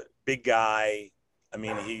 And big guy. I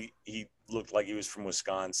mean, he looked like he was from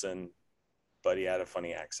Wisconsin, but he had a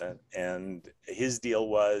funny accent. And his deal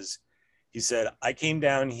was, he said, I came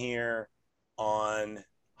down here on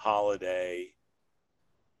holiday.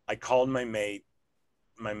 I called my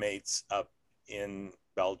mates up in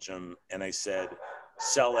Belgium, and I said,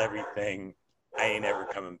 sell everything. I ain't ever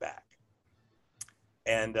coming back.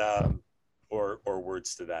 And or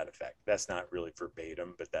words to that effect. That's not really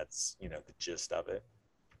verbatim, but that's, you know, the gist of it.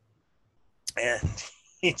 And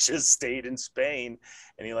he just stayed in Spain,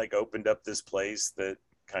 and he like opened up this place that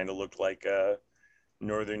kind of looked like a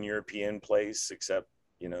Northern European place, except,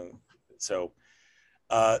 you know, so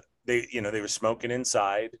they were smoking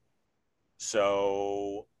inside.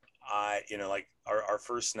 So I, you know, like our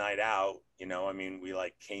first night out, you know, I mean, we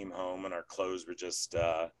like came home and our clothes were just, you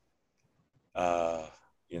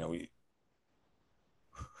know,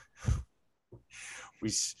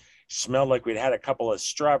 we smelled like we'd had a couple of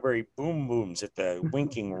strawberry boom booms at the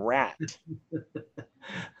Winking Rat.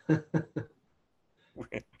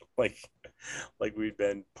 like we'd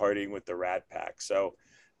been partying with the Rat Pack. So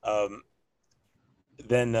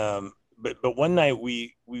then but one night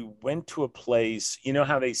we went to a place, you know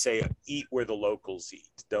how they say eat where the locals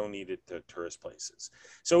eat, don't eat at the tourist places.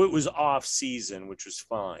 So it was off season, which was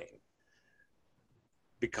fine,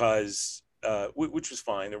 because which was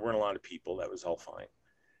fine, there weren't a lot of people, that was all fine.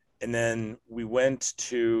 And then we went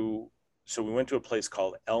to a place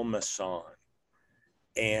called El Mason,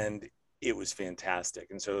 and it was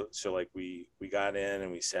fantastic. And so like we got in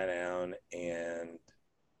and we sat down, and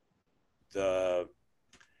the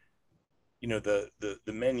you know the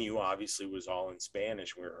menu obviously was all in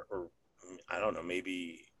Spanish, or I don't know,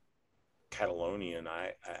 maybe Catalonian.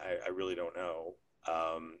 I really don't know.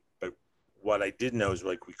 But what I did know is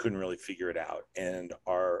like we couldn't really figure it out, and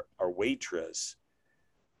our waitress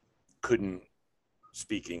couldn't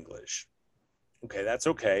speak English. Okay, that's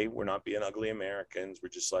okay. We're not being ugly Americans. We're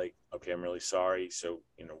just like, okay, I'm really sorry. So,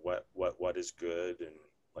 you know, what is good, and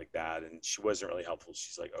like that. And she wasn't really helpful.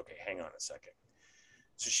 She's like, okay, hang on a second.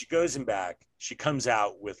 So she goes in back. She comes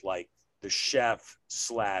out with like the chef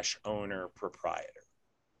 / owner proprietor.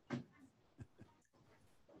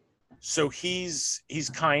 So he's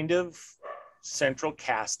kind of central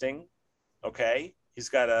casting. Okay, he's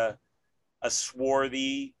got a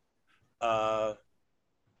swarthy a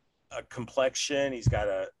complexion. He's got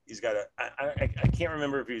a I can't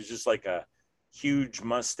remember if he was just like a huge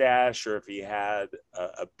mustache or if he had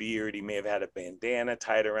a beard. He may have had a bandana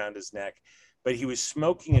tied around his neck, but he was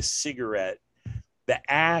smoking a cigarette, the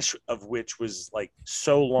ash of which was like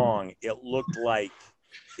so long it looked like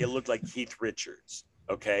Keith Richards.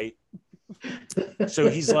 Okay, so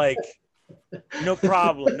he's like, no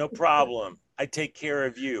problem, I take care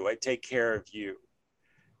of you,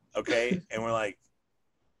 okay. And we're like,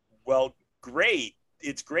 well, great,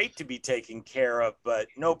 it's great to be taken care of, but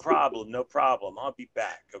no problem, I'll be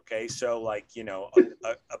back. Okay, so like, you know,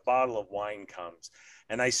 a bottle of wine comes,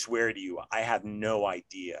 and I swear to you, I have no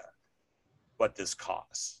idea what this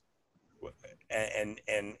costs, and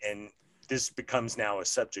this becomes now a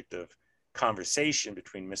subject of conversation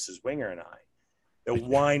between Mrs. Wenger and I. The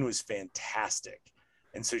wine was fantastic,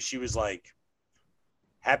 and so she was like,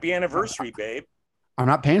 happy anniversary, babe. I'm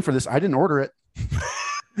not paying for this, I didn't order it.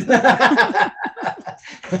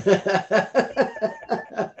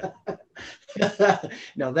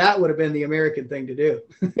 Now that would have been the American thing to do.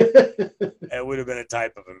 It would have been a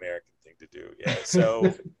type of American thing to do. Yeah.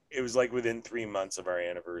 So it was like within 3 months of our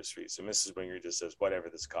anniversary. So Mrs. Winger just says, whatever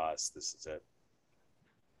this costs, this is it.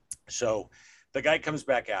 So the guy comes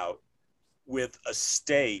back out with a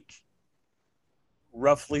steak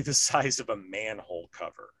roughly the size of a manhole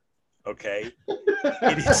cover. Okay.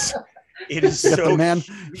 It is you so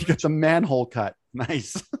you got the manhole cut.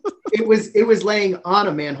 Nice. It was laying on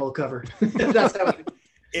a manhole cover. That's how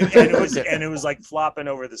it was like flopping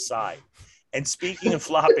over the side. And speaking of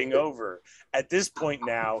flopping over, at this point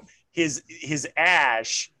now, his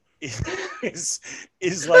ash is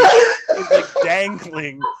like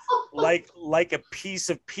dangling like a piece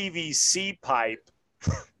of PVC pipe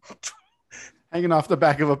hanging off the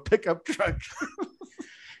back of a pickup truck.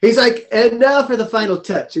 He's like, and now for the final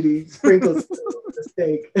touch, and he sprinkles the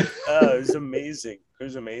steak. It was amazing.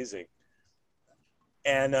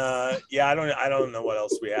 And yeah, I don't know what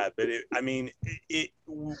else we had, but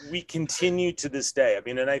we continue to this day. I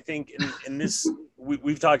mean, and I think in this,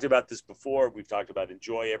 we've talked about this before. We've talked about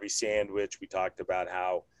enjoy every sandwich. We talked about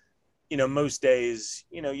how, you know, most days,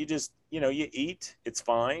 you know, you just, you know, you eat, it's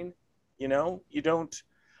fine. You know, you don't,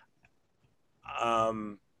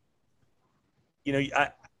 you know,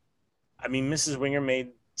 I mean, Mrs. Winger made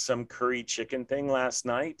some curry chicken thing last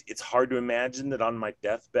night. It's hard to imagine that on my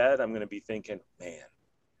deathbed, I'm going to be thinking, man,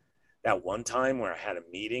 that one time where I had a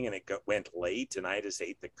meeting and it went late and I just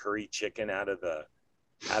ate the curry chicken out of the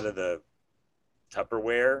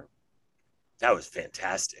Tupperware. That was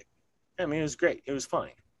fantastic. I mean, it was great. It was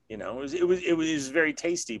fine. You know, it was very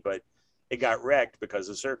tasty, but it got wrecked because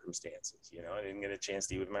of circumstances. You know, I didn't get a chance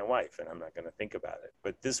to eat with my wife, and I'm not going to think about it.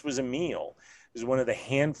 But this was a meal. It was one of the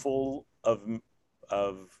handful of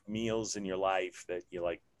meals in your life that you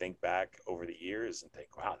like think back over the years and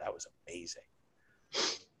think, wow, that was amazing.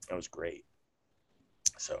 That was great.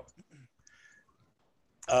 So,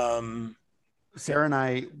 Sarah and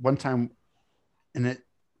I one time, and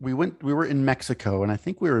we were in Mexico, and I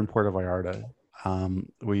think we were in Puerto Vallarta.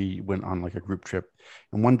 we went on like a group trip,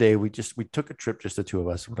 and one day we took a trip, just the two of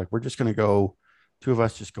us. We're like, we're just gonna go, two of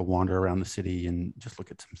us just go wander around the city and just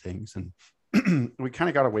look at some things. And we kind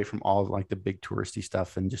of got away from all like the big touristy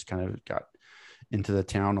stuff and just kind of got into the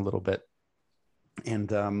town a little bit. And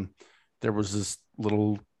there was this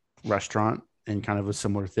little restaurant and kind of a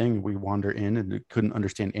similar thing. We wander in and couldn't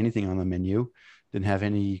understand anything on the menu, didn't have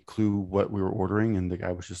any clue what we were ordering, and the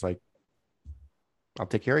guy was just like, I'll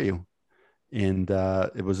take care of you. And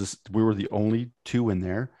it was just, we were the only two in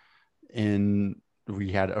there, and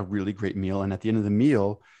we had a really great meal. And at the end of the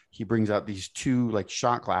meal, he brings out these two like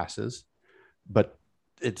shot glasses, but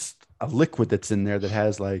it's a liquid that's in there that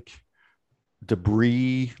has like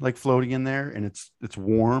debris like floating in there, and it's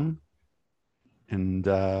warm. And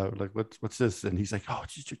like, what's this? And he's like, oh,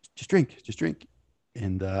 just drink.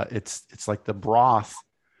 And it's like the broth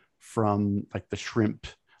from like the shrimp,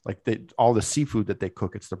 like all the seafood that they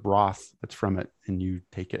cook. It's the broth that's from it, and you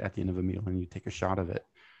take it at the end of a meal and you take a shot of it.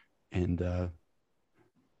 And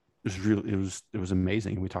it was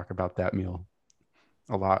amazing. We talk about that meal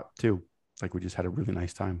a lot too. Like, we just had a really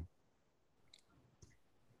nice time.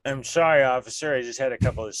 I'm sorry, officer. I just had a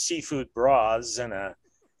couple of seafood broths and at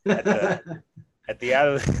the out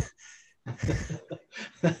of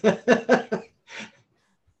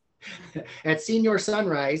at Senior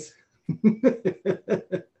Sunrise. And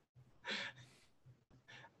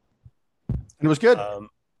it was good. Kind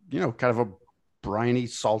of a briny,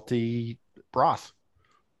 salty broth.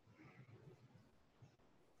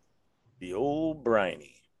 The old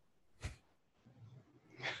briny.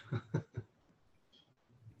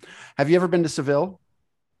 Have you ever been to Seville,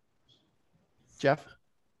 Jeff?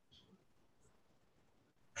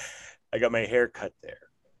 I got my hair cut there.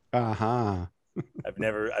 Uh-huh. I've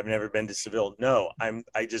never been to Seville. No,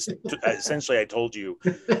 essentially I told you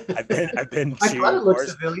I've been to. I thought it looked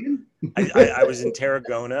civilian. I was in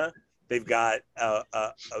Tarragona. They've got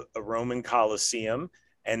a Roman Colosseum,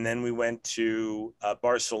 and then we went to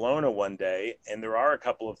Barcelona one day, and there are a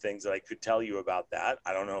couple of things that I could tell you about that.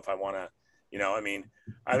 I don't know if I want to. I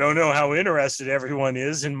don't know how interested everyone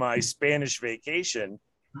is in my Spanish vacation.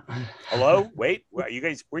 Hello? Wait, where'd you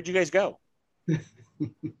guys go? You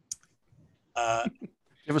have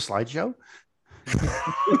a slideshow?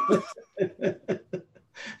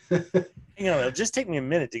 Hang on, it'll just take me a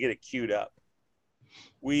minute to get it queued up.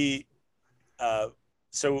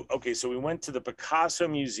 So we went to the Picasso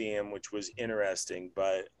Museum, which was interesting,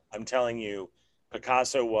 but I'm telling you,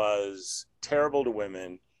 Picasso was terrible to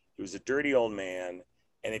women. He was a dirty old man.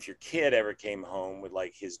 And if your kid ever came home with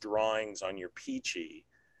like his drawings on your peachy,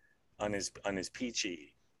 on his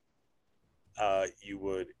peachy, you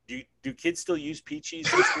would do kids still use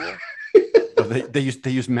peachies in school? No, they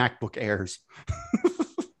use MacBook Airs.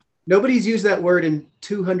 Nobody's used that word in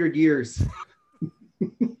 200 years.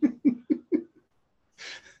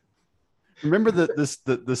 Remember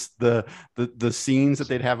the scenes that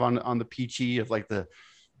they'd have on the peachy of like the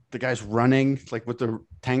guys running like with the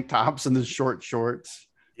tank tops and the short shorts?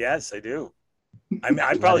 Yes, I do. I mean,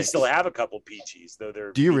 I probably still have a couple peachies, though.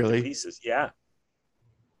 They're do you really pieces? Yeah,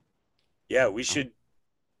 we should.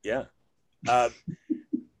 Yeah,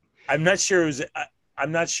 I'm not sure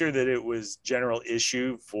I'm not sure that it was general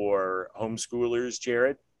issue for homeschoolers,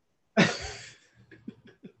 Jared.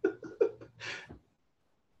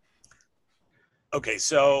 Okay,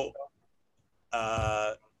 so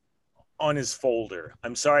on his folder,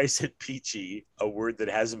 I'm sorry I said peachy, a word that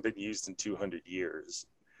hasn't been used in 200 years.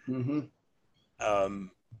 Mm-hmm.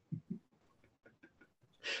 I'm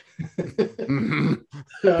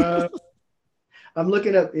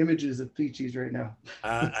looking up images of peaches right now.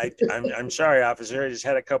 I'm sorry, officer. I just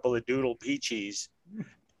had a couple of doodle peaches.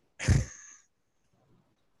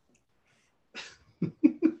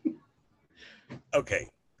 Okay.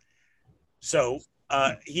 So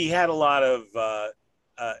he had a lot of,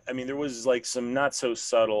 there was like some not so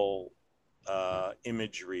subtle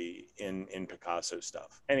imagery in Picasso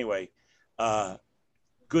stuff. Anyway,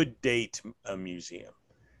 good date museum.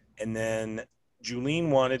 And then Julene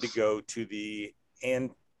wanted to go to the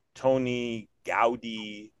Antoni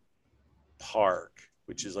Gaudi Park,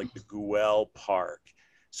 which is like the Güell Park.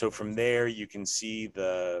 So from there you can see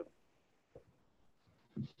the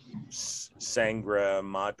Sangra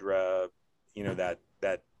Madra,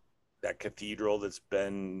 that cathedral that's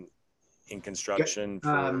been in construction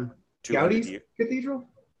for 200 years. Cathedral?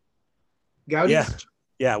 Gaudi's?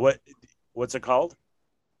 Yeah. What's it called?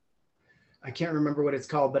 I can't remember what it's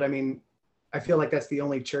called, but I mean, I feel like that's the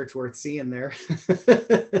only church worth seeing there.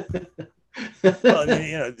 Well,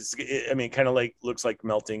 it kind of like looks like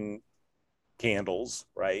melting candles,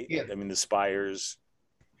 right? Yeah. I mean, the spires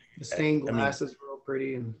The stained I mean, glass is real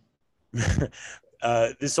pretty. And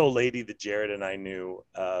this old lady that Jared and I knew,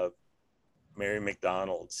 Mary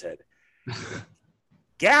McDonald, said,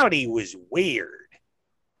 Gowdy was weird.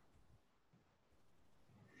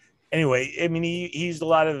 Anyway, I mean, he used a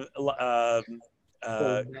lot of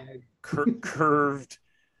curved,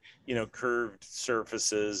 curved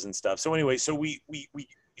surfaces and stuff. So anyway, so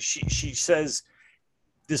she says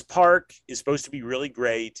this park is supposed to be really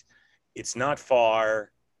great. It's not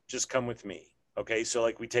far. Just come with me. Okay. So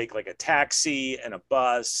like we take like a taxi and a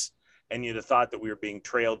bus, and you'd have thought that we were being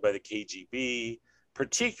trailed by the KGB,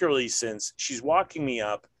 particularly since she's walking me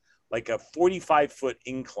up like a 45-foot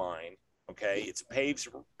incline. Okay. It's a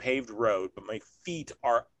paved road, but my feet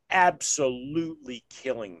are absolutely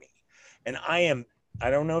killing me. And I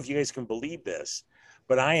don't know if you guys can believe this,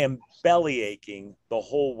 but I am belly aching the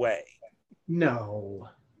whole way. No.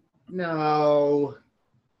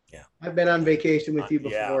 Yeah. I've been on vacation with you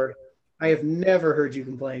before. Yeah. I have never heard you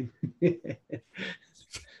complain.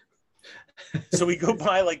 So we go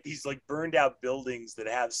by like these like burned out buildings that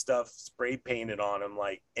have stuff spray painted on them,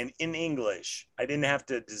 like, and in English. I didn't have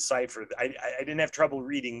to decipher. I didn't have trouble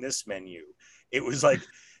reading this menu. It was like,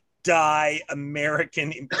 die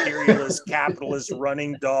American imperialist capitalist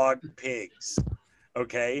running dog pigs.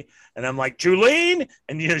 Okay. And I'm like, Julene,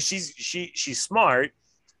 and she's smart,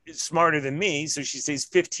 smarter than me. So she stays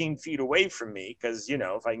 15 feet away from me. Cause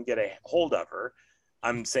if I can get a hold of her,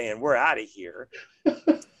 I'm saying we're out of here.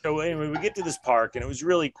 So anyway, we get to this park, and it was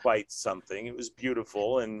really quite something. It was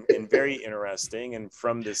beautiful and very interesting. And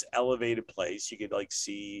from this elevated place, you could like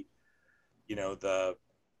see, the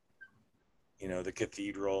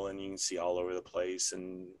cathedral, and you can see all over the place.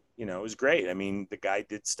 And, it was great. I mean, the guy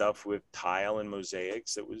did stuff with tile and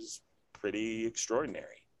mosaics that was pretty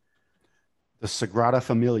extraordinary. The Sagrada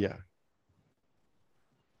Familia.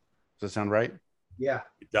 Does that sound right? Yeah,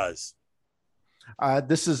 it does.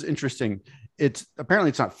 This is interesting. Apparently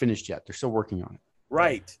it's not finished yet. They're still working on it.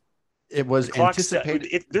 Right. It was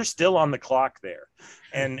anticipated. They're still on the clock there.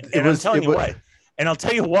 And I'll tell you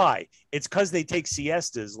why. It's because they take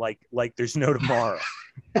siestas like there's no tomorrow.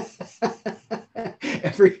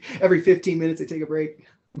 every 15 minutes they take a break.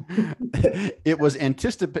 It was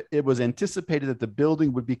anticipated that the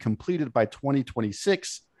building would be completed by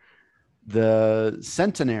 2026, the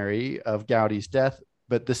centenary of Gaudi's death,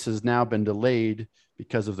 but this has now been delayed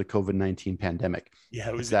because of the COVID-19 pandemic. Yeah,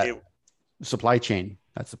 it was supply chain.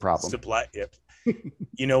 That's the problem. Yep.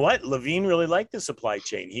 You know what? Levine really liked the supply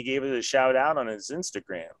chain. He gave it a shout out on his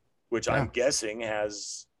Instagram, which I'm guessing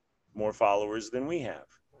has more followers than we have.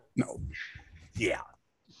 No. Yeah.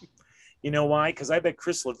 You know why? Because I bet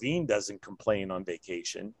Chris Levine doesn't complain on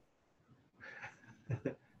vacation.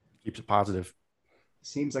 Keeps it positive.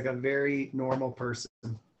 Seems like a very normal person.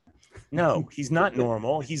 No, he's not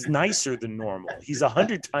normal. He's nicer than normal. He's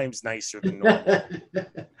 100 times nicer than normal.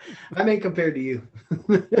 I mean, compared to you.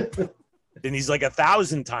 Then he's like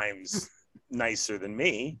 1,000 times nicer than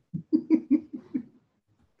me.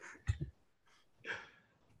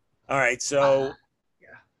 All right, so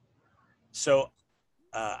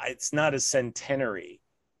it's not a centenary.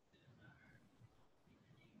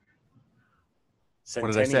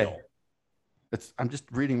 What did I say? I'm just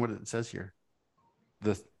reading what it says here.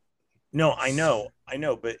 No, I know,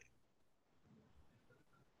 but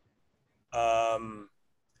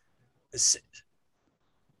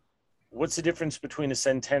what's the difference between a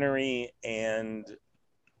centenary and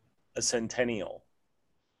a centennial?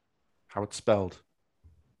 How it's spelled.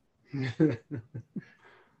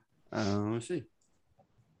 Let's see.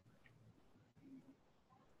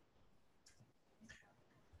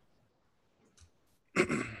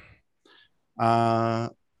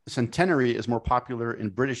 Centenary is more popular in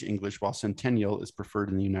British English, while centennial is preferred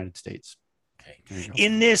in the United States. Okay.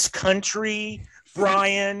 In this country,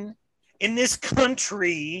 Brian,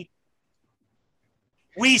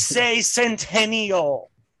 we say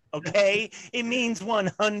centennial. Okay, it means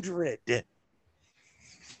 100.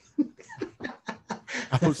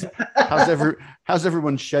 How's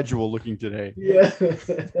everyone's schedule looking today? Yeah.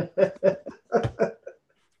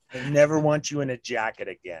 I never want you in a jacket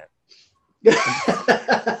again.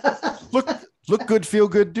 Look good, feel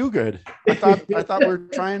good, do good. I thought we were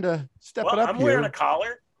trying to step it up. I'm wearing a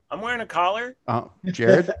collar.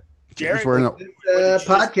 Jared wearing a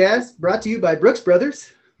podcast brought to you by Brooks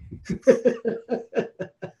Brothers,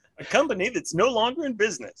 a company that's no longer in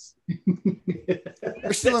business.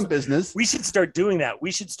 We're still in business. We should start doing that.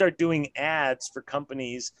 We should start doing ads for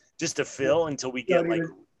companies just to fill until we get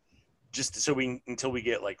until we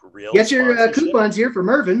get like real. Get your coupons here for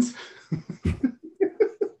Mervin's.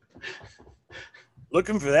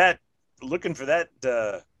 Looking for that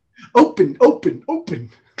Open, open, open.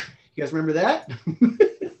 You guys remember that?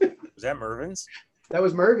 Was that Mervin's? That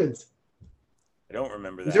was Mervin's. I don't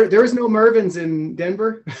remember that. There was no Mervin's in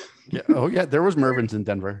Denver. Yeah. Oh yeah, there was Mervin's in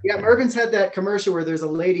Denver. Yeah, Mervin's had that commercial where there's a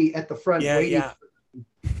lady at the front waiting.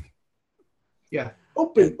 Yeah.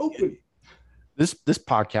 Open, open. This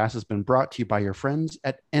podcast has been brought to you by your friends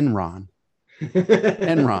at Enron.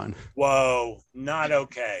 Enron. Whoa, not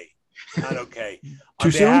okay. Not okay. Too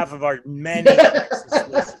On soon? behalf of our many Texas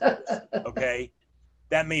listeners, okay?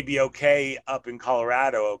 That may be okay up in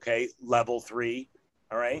Colorado, okay? Level 3,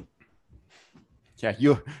 all right? Yeah,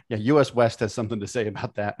 US West has something to say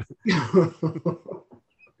about that.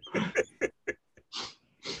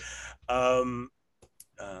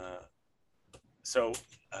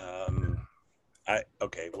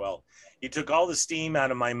 Okay, well, you took all the steam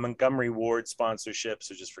out of my Montgomery Ward sponsorship,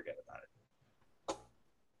 so just forget about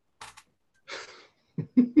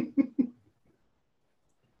it.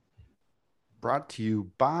 Brought to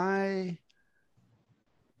you by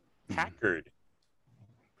Packard.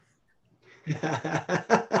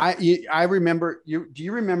 I remember do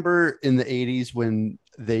you remember in the 80s when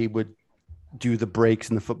they would do the breaks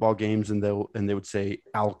in the football games and they would say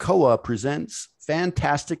Alcoa presents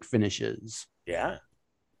fantastic finishes? Yeah.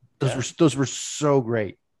 Those were so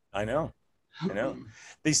great. I know.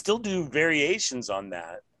 They still do variations on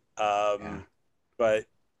that. But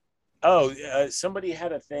somebody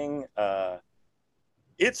had a thing.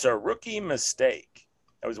 It's a rookie mistake.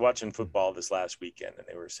 I was watching football this last weekend and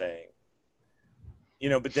they were saying,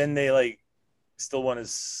 but then they still want to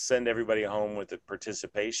send everybody home with a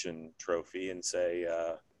participation trophy and say,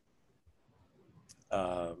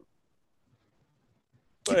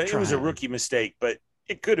 it was a rookie mistake, but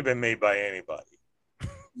it could have been made by anybody.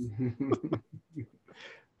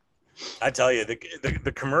 I tell you,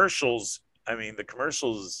 the commercials. I mean, the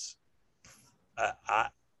commercials.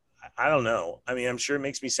 I don't know. I mean, I'm sure it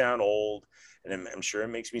makes me sound old, and I'm sure it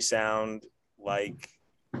makes me sound like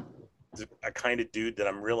a kind of dude that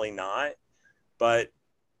I'm really not. But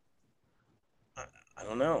I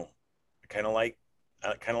don't know. I kind of like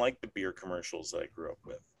the beer commercials that I grew up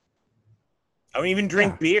with. I don't even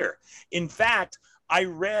drink beer. In fact, I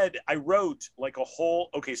wrote like a whole.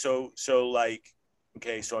 So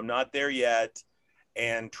I'm not there yet,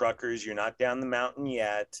 and truckers, you're not down the mountain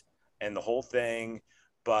yet, and the whole thing.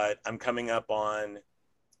 But I'm coming up on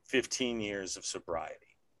 15 years of sobriety.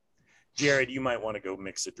 Jared, you might want to go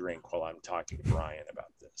mix a drink while I'm talking to Brian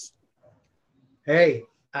about this. Hey,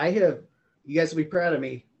 you guys will be proud of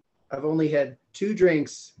me. I've only had 2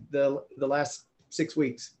 drinks the last 6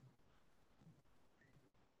 weeks.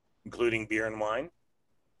 Including beer and wine?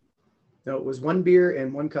 No, it was 1 beer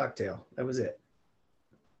and 1 cocktail. That was it.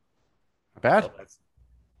 Not bad. Well,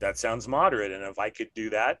 that sounds moderate. And if I could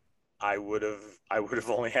do that, I would have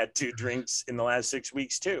only had 2 drinks in the last 6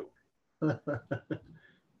 weeks too.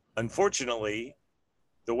 Unfortunately,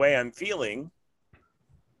 the way I'm feeling,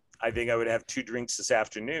 I think I would have 2 drinks this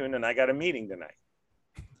afternoon, and I got a meeting tonight.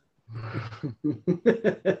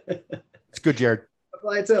 It's good, Jared.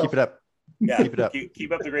 Keep it up. Yeah, keep it up.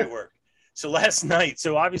 Keep up the great work. So last night,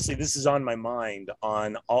 so obviously this is on my mind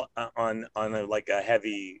on a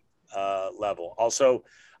heavy level. Also,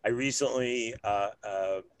 I recently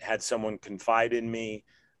had someone confide in me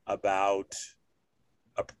about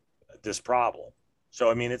this problem. So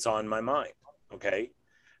I mean, it's on my mind. Okay,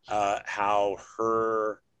 how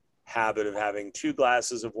her habit of having 2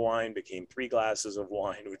 glasses of wine became 3 glasses of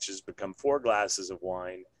wine, which has become 4 glasses of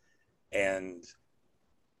wine, and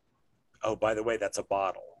oh, by the way, that's a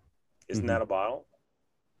bottle. Isn't that a bottle?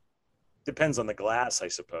 Depends on the glass, I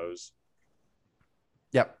suppose.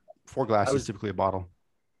 Yep. 4 glasses, typically a bottle.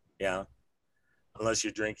 Yeah. Unless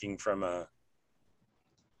you're drinking from a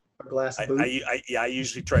glass boot. I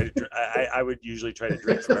usually try to I would usually try to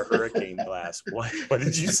drink from a hurricane glass. What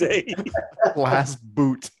did you say? Glass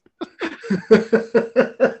boot.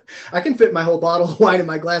 I can fit my whole bottle of wine in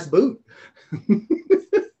my glass boot.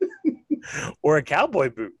 Or a cowboy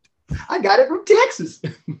boot. I got it from Texas.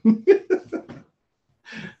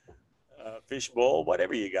 Fishbowl,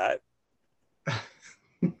 whatever you got.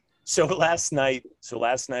 So last night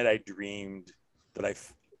I dreamed that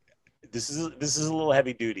this is a little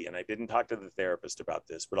heavy duty, and I didn't talk to the therapist about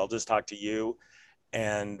this, but I'll just talk to you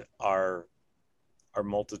and our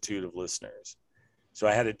multitude of listeners. So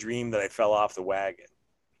I had a dream that I fell off the wagon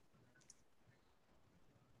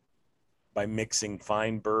by mixing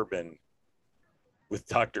fine bourbon with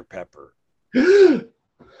Dr. Pepper. I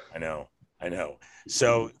know.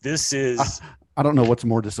 So this is... I don't know what's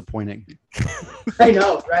more disappointing. I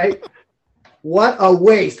know, right? What a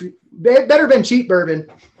waste. Better been cheap bourbon.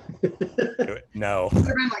 No, It could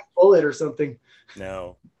have been like Bullet or something.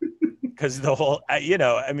 no, because the whole, you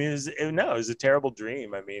know, I mean, it was a terrible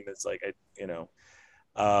dream. I mean, it's like, you know,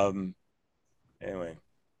 anyway,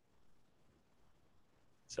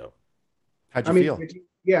 so. How'd you feel?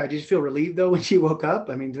 Did you feel relieved though when you woke up?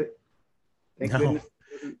 I mean, thank goodness.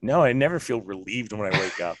 No, I never feel relieved when I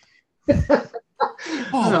wake up.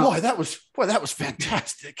 Oh boy, that was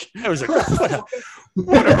fantastic. That was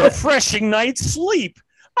what a refreshing night's sleep.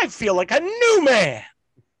 I feel like a new man.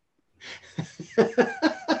 You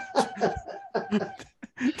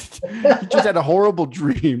just had a horrible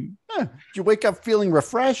dream. Did you wake up feeling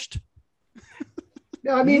refreshed?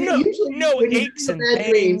 No, I mean, usually no aches and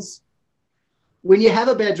pains. When you have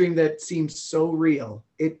a bad dream that seems so real,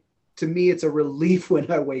 to me it's a relief when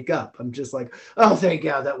I wake up. I'm just like, oh, thank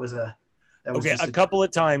God, that was a couple of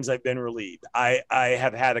times I've been relieved. I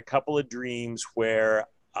have had a couple of dreams where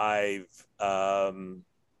I've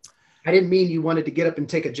I didn't mean you wanted to get up and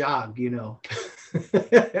take a jog, you know.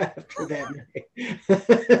 After that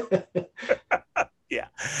night. Yeah.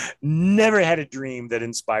 Never had a dream that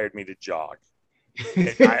inspired me to jog.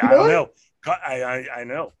 I don't know. I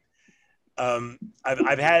know.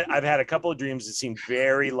 I've had a couple of dreams that seemed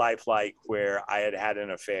very lifelike, where I had an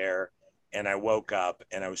affair and I woke up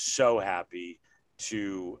and I was so happy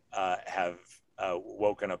to have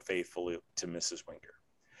woken up faithfully to Mrs. Wenger.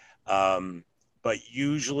 But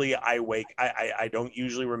usually I don't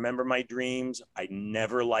usually remember my dreams. I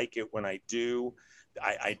never like it when I do.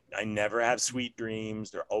 I never have sweet dreams.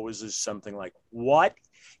 There always is something like, what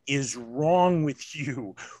is wrong with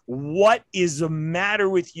you? What is the matter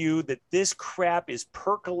with you that this crap is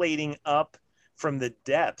percolating up from the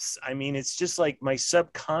depths? I mean, it's just like my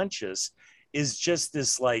subconscious is just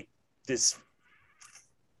this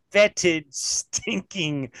fetid,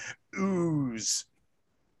 stinking ooze.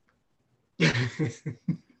 I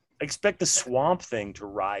expect the Swamp Thing to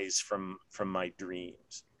rise from my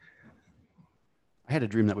dreams. I had a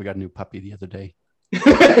dream that we got a new puppy the other day.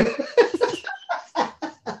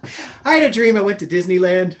 I had a dream I went to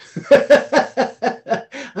Disneyland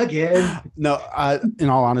again. No, in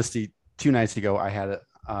all honesty, 2 nights ago, I had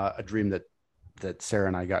a dream that Sarah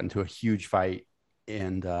and I got into a huge fight,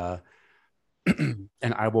 and and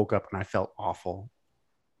I woke up and I felt awful,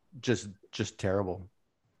 just terrible.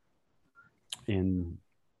 And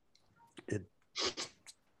the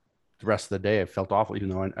rest of the day I felt awful, even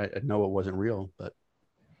though I know it wasn't real. But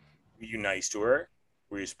were you nice to her?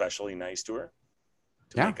 Were you especially nice to her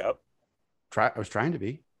to yeah. wake up? I was trying to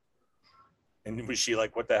be. And was she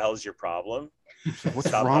like, what the hell is your problem? What's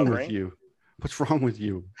Stop wrong hovering? With you? What's wrong with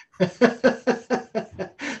you?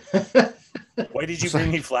 Why did you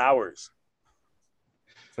bring me flowers?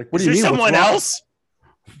 It's like, what is do you there mean? Someone else?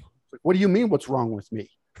 Like, what do you mean? What's wrong with me?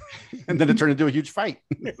 And then it turned into a huge fight.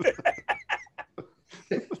 You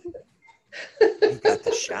got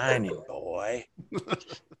the shining, boy.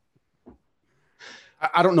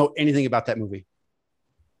 I don't know anything about that movie.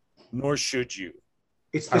 Nor should you.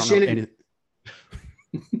 It's the Shannon.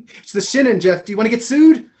 It's the Shannon, Jeff. Do you want to get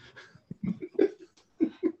sued? You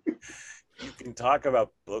can talk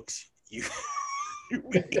about books, you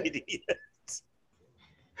idiot.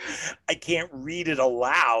 I can't read it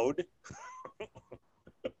aloud.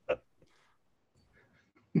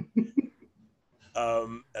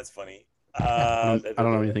 That's funny. I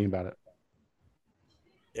don't know anything about it.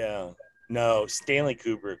 Yeah. No, Stanley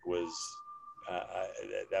Kubrick was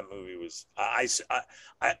that movie was I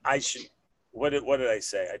should what did I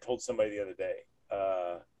say? I told somebody the other day.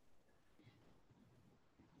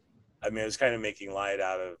 I mean, I was kind of making light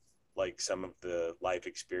out of like some of the life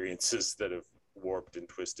experiences that have warped and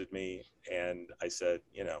twisted me, and I said,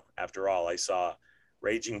 you know, after all, I saw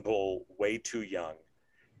Raging Bull way too young,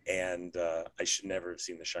 and I should never have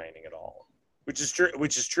seen The Shining at all. Which is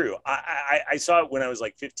true. I saw it when I was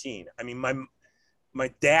like 15. I mean,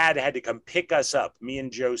 my dad had to come pick us up, me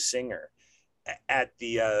and Joe Singer, at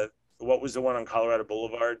the what was the one on Colorado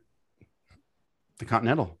Boulevard? The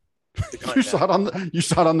Continental. You saw it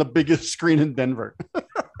on the biggest screen in Denver.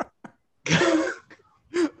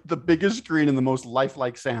 The biggest screen and the most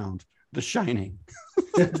lifelike sound. The Shining.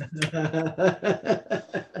 Yeah,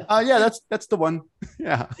 that's the one.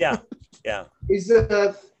 Yeah. Is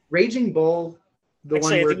Raging Bull the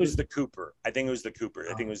Actually, one? I think it was the Cooper. I think it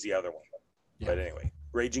was the other one. Yeah. But anyway,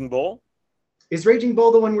 Raging Bull. Is Raging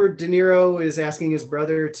Bull the one where De Niro is asking his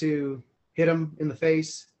brother to hit him in the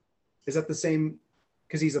face? Is that the same?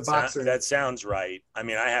 Because he's a boxer. That sounds right. I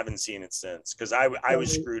mean, I haven't seen it since because I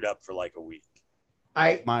was screwed up for like a week.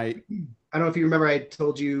 I don't know if you remember. I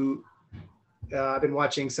told you I've been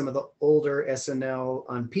watching some of the older SNL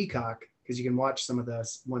on Peacock because you can watch some of the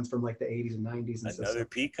ones from like the 80s and 90s and Another stuff.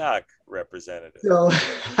 Peacock representative.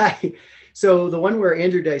 So the one where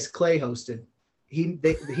Andrew Dice Clay hosted, he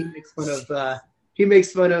makes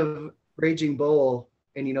fun of Raging Bull,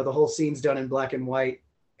 and the whole scene's done in black and white.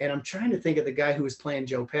 And I'm trying to think of the guy who was playing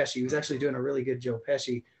Joe Pesci. He was actually doing a really good Joe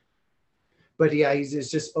Pesci. But yeah, he's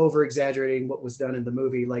just over exaggerating what was done in the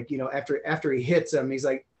movie. Like, after he hits him, he's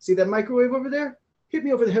like, "See that microwave over there? Hit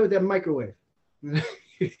me over the head with that microwave."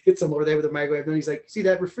 He hits him over there with the microwave. Then he's like, "See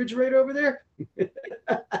that refrigerator over there?"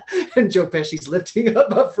 And Joe Pesci's lifting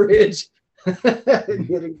up a fridge and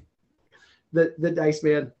hitting the Dice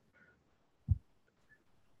Man.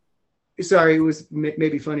 Sorry, it was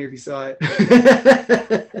maybe funnier if you saw it.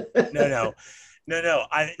 No.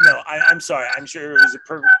 I'm sorry. I'm sure it was a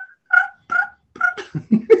perfect.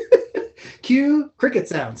 Cue cricket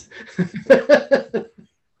sounds. That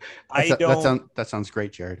sounds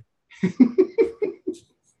great, Jared.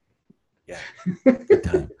 Yeah.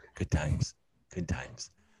 Good times.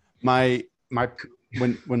 When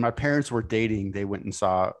my parents were dating, they went and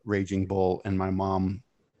saw Raging Bull, and my mom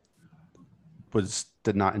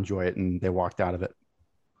did not enjoy it, and they walked out of it.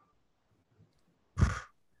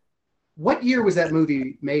 What year was that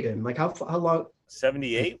movie made in? Like how long?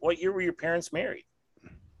 78. What year were your parents married?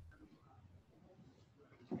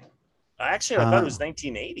 Actually, I thought it was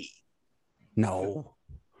 1980. No.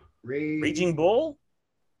 Raging Bull?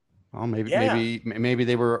 Oh, maybe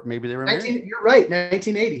they were married. You're right,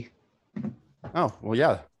 1980. Oh, well,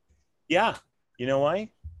 yeah. Yeah. You know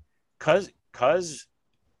why? Cause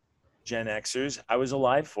Gen Xers, I was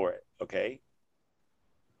alive for it. Okay.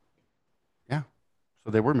 Yeah.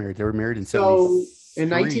 So they were married. They were married in 73. In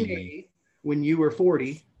 1980, when you were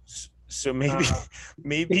 40. So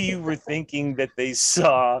maybe you were thinking that they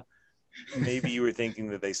saw. Maybe you were thinking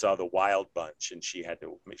that they saw The Wild Bunch, and she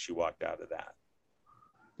walked out of that.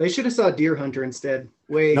 They should have saw Deer Hunter instead.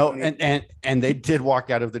 And they did walk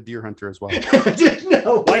out of The Deer Hunter as well.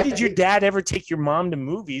 No Why did your dad ever take your mom to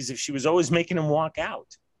movies if she was always making him walk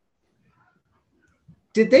out?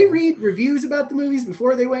 Did they read reviews about the movies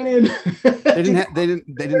before they went in? They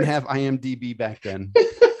didn't have IMDb back then.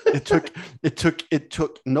 It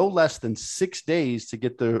took no less than 6 days to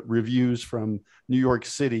get the reviews from New York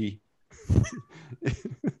City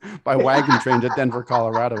by wagon train to Denver,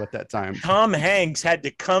 Colorado at that time. Tom Hanks had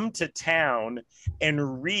to come to town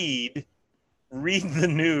and read the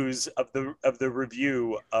news of the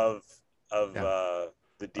review of the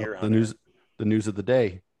Deer Hunter. The news of the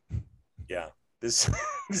day. Yeah. This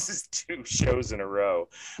is 2 shows in a row,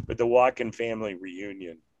 but the Walken family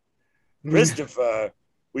reunion. Christopher,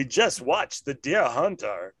 we just watched The Deer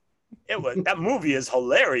Hunter. That movie is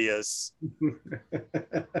hilarious.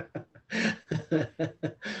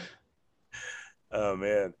 Oh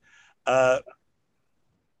man.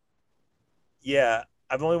 Yeah,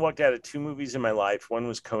 I've only walked out of 2 movies in my life. One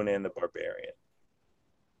was Conan the Barbarian.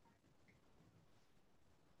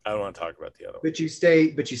 I don't want to talk about the other one. But you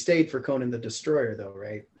stayed for Conan the Destroyer, though,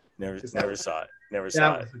 right? Never saw it. Never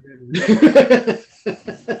saw it.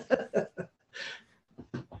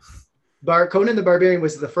 Conan the Barbarian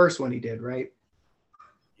was the first one he did, right?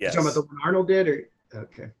 Yes. You're talking about the one Arnold did, or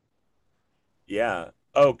okay? Yeah.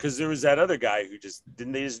 Oh, because there was that other guy who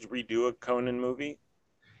didn't they just redo a Conan movie?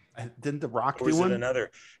 Didn't The Rock do one? Or was it another?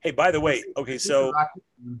 Hey, by the way, okay, so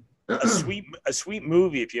a sweet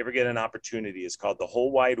movie, if you ever get an opportunity, is called The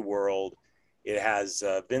Whole Wide World. It has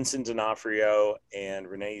Vincent D'Onofrio and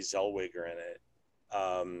Renee Zellweger in it.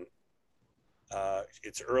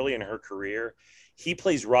 It's early in her career. He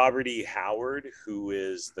plays Robert E. Howard, who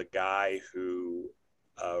is the guy who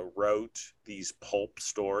wrote these pulp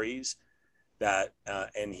stories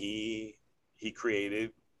and he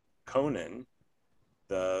created Conan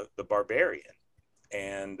the Barbarian,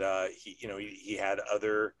 and he had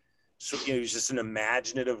other. So, he was just an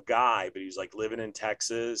imaginative guy, but he was like living in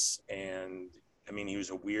Texas. And I mean, he was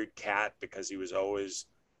a weird cat because he was always,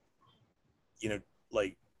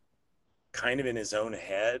 like kind of in his own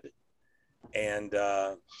head. And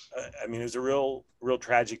I mean, it was a real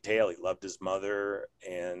tragic tale. He loved his mother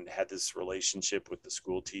and had this relationship with the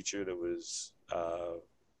school teacher that was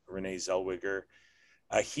Renee Zellweger.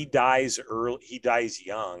 He dies early. He dies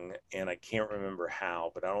young, and I can't remember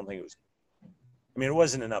how, but I don't think it was. I mean, it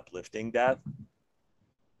wasn't an uplifting death,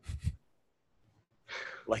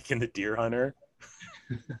 like in The Deer Hunter.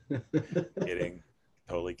 Kidding.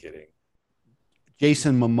 Totally kidding.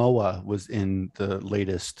 Jason Momoa was in the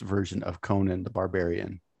latest version of Conan the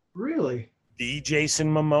Barbarian. Really? The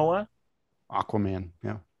Jason Momoa? Aquaman,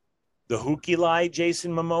 yeah. The Hookilai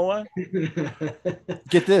Jason Momoa?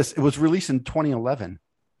 Get this. It was released in 2011.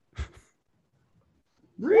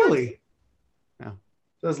 Really?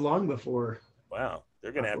 That was long before. Wow,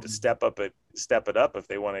 they're going to have to step it up if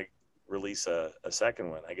they want to release a second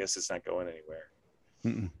one. I guess it's not going anywhere.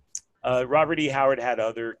 Robert E. Howard had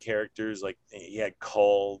other characters, like he had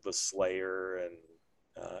Cull the Slayer,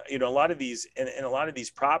 and a lot of these and a lot of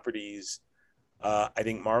these properties. I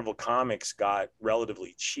think Marvel Comics got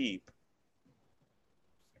relatively cheap,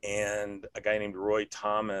 and a guy named Roy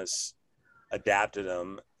Thomas adapted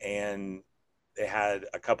them, and they had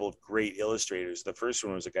a couple of great illustrators. The first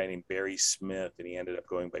one was a guy named Barry Smith, and he ended up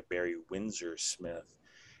going by Barry Windsor Smith.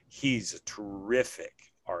 He's a terrific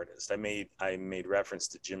artist. I made reference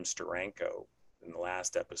to Jim Steranko in the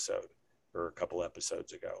last episode, or a couple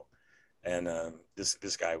episodes ago, and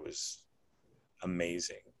this guy was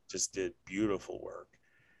amazing. Just did beautiful work.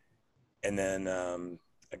 And then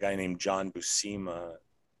a guy named John Buscema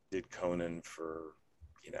did Conan for,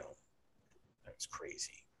 that was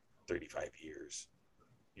crazy. 35 years,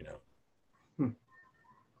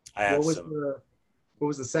 I have what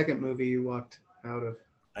was the second movie you walked out of?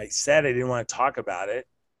 I said I didn't want to talk about it.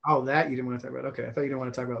 Oh, that you didn't want to talk about. Okay, I thought you didn't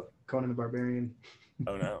want to talk about Conan the Barbarian.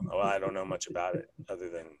 Oh no. Well, I don't know much about it other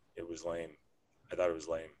than it was lame. I thought it was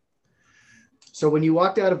lame. So when you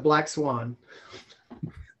walked out of Black Swan,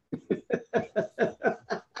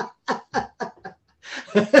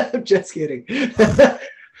 I'm just kidding.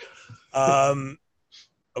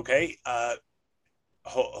 Okay.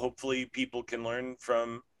 Hopefully people can learn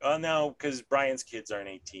from. No, because Brian's kids aren't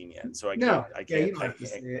 18 yet, so I can't. You don't have to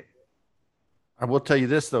say it. I will tell you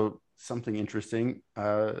this though, something interesting.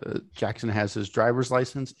 Jackson has his driver's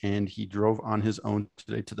license, and he drove on his own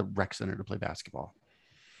today to the rec center to play basketball.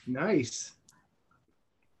 Nice.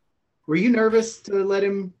 Were you nervous to let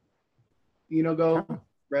him, go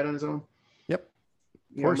right on his own? Yep.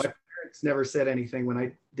 Of course. My parents never said anything when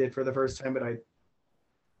I did for the first time, but I'd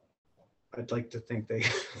like to think they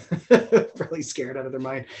probably scared out of their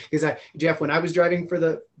mind. Because Jeff, when I was driving for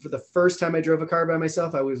the first time I drove a car by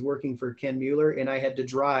myself, I was working for Ken Mueller, and I had to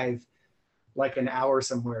drive like an hour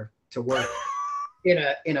somewhere to work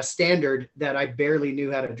in a Standard that I barely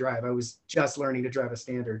knew how to drive. I was just learning to drive a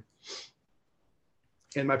Standard.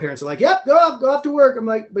 And my parents are like, "Yep, go off to work." I'm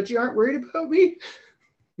like, "But you aren't worried about me?"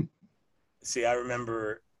 See, I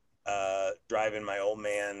remember driving my old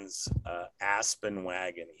man's Aspen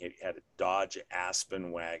wagon. He had a Dodge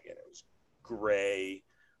Aspen wagon. It was gray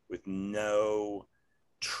with no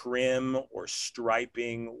trim or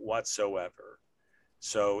striping whatsoever.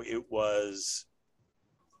 So it was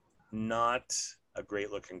not a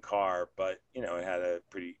great looking car, but it had a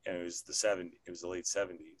pretty, and it was the late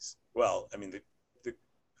 70s. Well, I mean,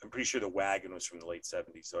 I'm pretty sure the wagon was from the late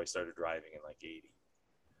 70s. So I started driving in like 80.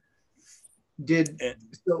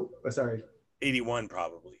 Sorry. 81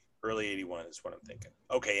 probably. Early 81 is what I'm thinking.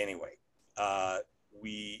 Okay, anyway. I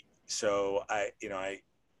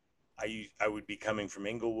would be coming from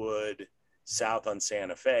Inglewood south on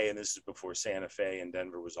Santa Fe, and this is before Santa Fe and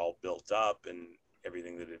Denver was all built up and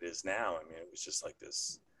everything that it is now. I mean, it was just like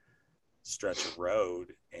this stretch of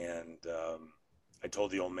road, and I told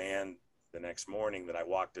the old man the next morning that I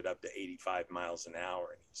walked it up to 85 miles an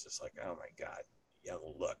hour, and he's just like, "Oh my God. Yeah,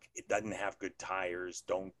 look, it doesn't have good tires.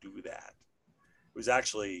 Don't do that." It was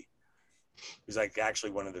actually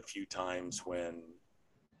one of the few times when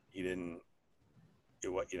he didn't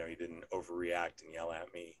overreact and yell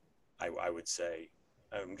at me. I would say,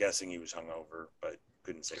 I'm guessing he was hungover, but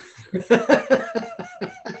couldn't say for sure.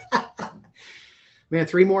 Man,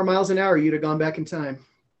 3 more miles an hour, you'd have gone back in time.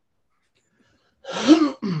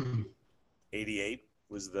 88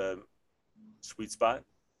 was the sweet spot.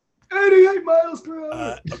 88 miles per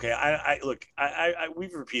hour. Okay,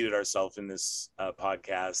 we've repeated ourselves in this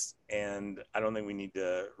podcast, and I don't think we need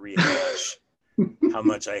to rehash how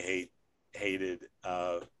much I hated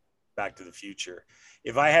Back to the Future.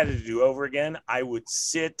 If I had to do over again, I would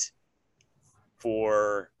sit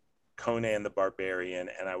for Conan the Barbarian,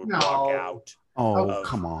 and I would walk out. Oh,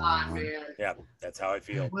 come on. Man. Yeah, that's how I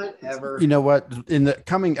feel. Whatever. You know what? In the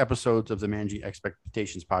coming episodes of the Managing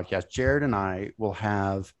Expectations podcast, Jared and I will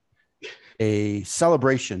have a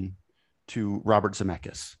celebration to Robert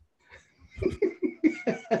Zemeckis.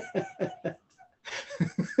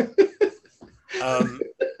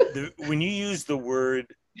 When you use the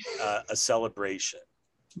word a celebration,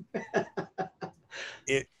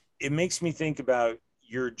 it makes me think about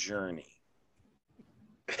your journey.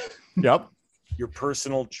 Yep. Your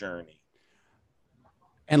personal journey.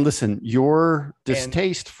 And listen, your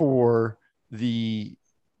distaste for the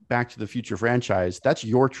Back to the Future franchise, that's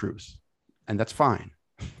your truth. And that's fine.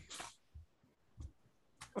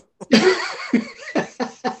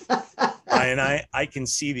 Brian, I can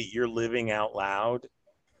see that you're living out loud.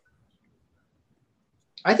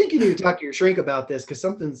 I think you need to talk to your shrink about this because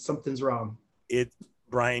something's wrong.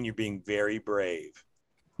 Brian, you're being very brave.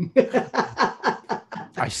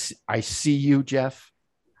 I see you, Jeff.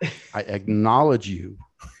 I acknowledge you,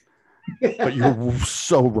 but you're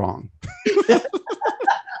so wrong.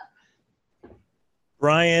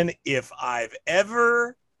 Brian, if I've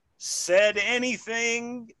ever said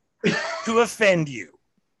anything to offend you,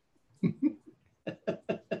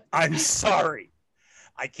 I'm sorry.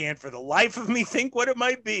 I can't for the life of me think what it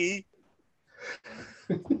might be.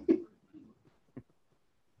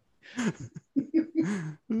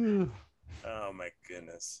 Oh my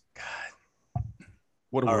goodness. God.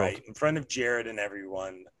 What a All world. right. In front of Jared and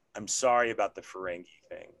everyone, I'm sorry about the Ferengi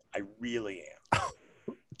thing. I really am.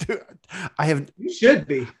 Dude, You should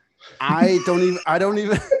be. I don't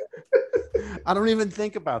even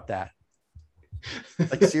think about that.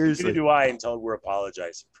 Like, seriously. Neither do I until we're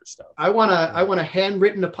apologizing for stuff. I want a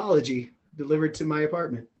handwritten apology delivered to my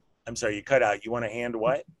apartment. I'm sorry, you cut out. You want a hand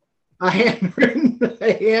what? A handwritten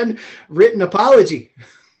apology.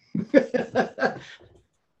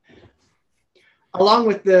 Along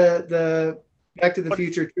with the Back to the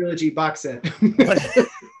Future trilogy box set.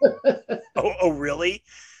 Oh, really?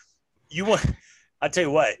 I'll tell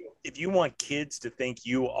you what, if you want kids to think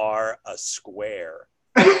you are a square,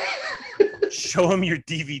 show them your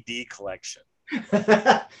DVD collection.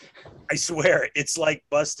 I swear, it's like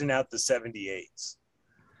busting out the 78s.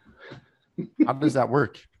 How does that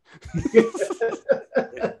work?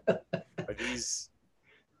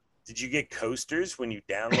 Did you get coasters when you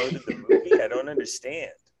downloaded the movie? I don't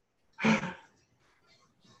understand.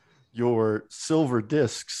 Your silver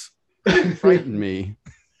discs frighten me.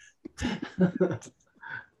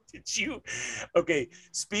 Did you? Okay,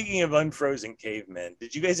 speaking of unfrozen cavemen,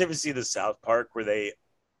 did you guys ever see the South Park where they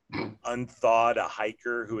unthawed a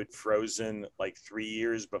hiker who had frozen like 3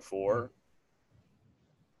 years before?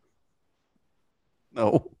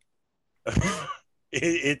 No. I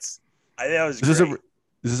think that was Is great.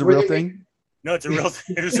 this a real thing? No, it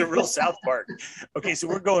was a real South Park. Okay, so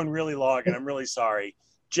we're going really long and I'm really sorry.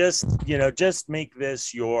 Just make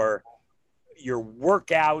this your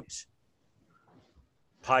workout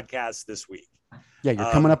podcast this week. Yeah,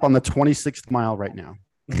 you're coming up on the 26th mile right now.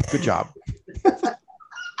 Good job.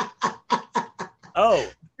 Oh,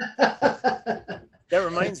 that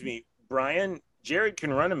reminds me, Brian, Jared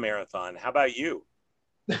can run a marathon. How about you?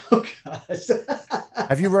 Oh, gosh.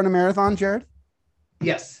 Have you run a marathon, Jared?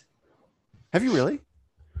 Yes. Have you really?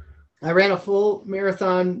 I ran a full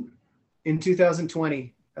marathon in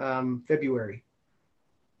 2020, February.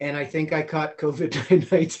 And I think I caught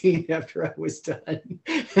COVID-19 after I was done.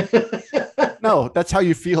 No, that's how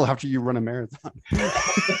you feel after you run a marathon.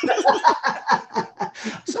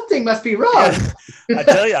 Something must be wrong. I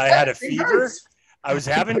tell you, I had a fever. I was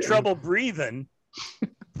having trouble breathing.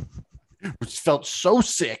 Which felt so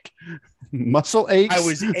sick. Muscle aches. I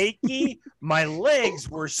was achy. My legs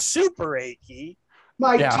were super achy.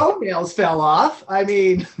 My toenails fell off. I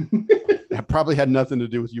mean, that probably had nothing to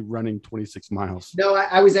do with you running 26 miles. No,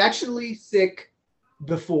 I was actually sick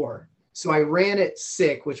before. So I ran it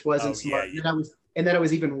sick, which wasn't smart. Yeah. And then I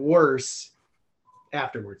was even worse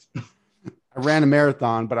afterwards. I ran a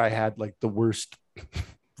marathon, but I had like the worst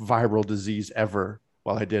viral disease ever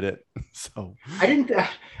while I did it. So I didn't.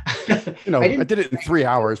 I did it in 3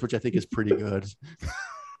 hours, which I think is pretty good.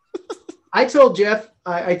 I told Jeff,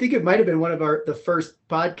 I think it might have been one of the first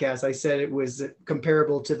podcasts. I said it was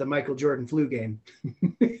comparable to the Michael Jordan flu game.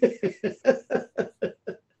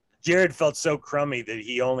 Jared felt so crummy that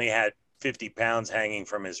he only had 50 pounds hanging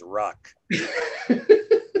from his ruck.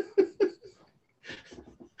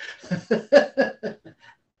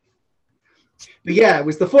 But yeah, it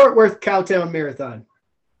was the Fort Worth Cowtown Marathon.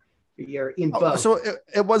 You're in Bo. So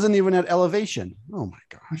it wasn't even at elevation. Oh my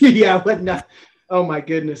gosh. Yeah, but not. Oh my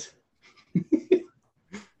goodness.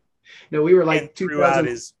 No, we were like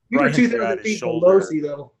 2,000. We were 2,000 feet below sea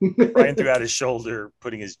level. Brian threw out his shoulder,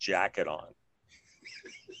 putting his jacket on.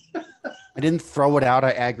 I didn't throw it out.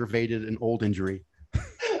 I aggravated an old injury.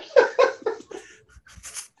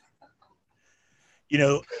 You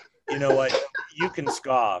know what? You can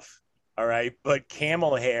scoff, all right, but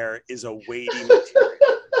camel hair is a weighty material.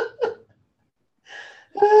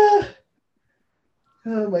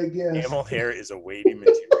 Oh my gosh. Camel hair is a weighty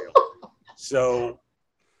material. So,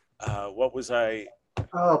 what was I?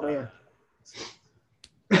 Oh man.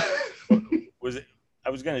 Was it? I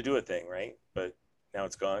was going to do a thing, right? But now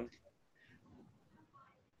it's gone.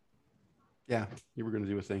 Yeah, you were going to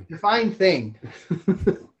do a thing. Define thing.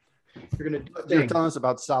 You're going to do a thing. You're telling us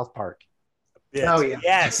about South Park. Yes. Oh yeah.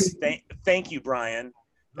 Yes. Thank you, Brian.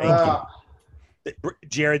 Thank you.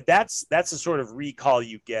 Jared, that's the sort of recall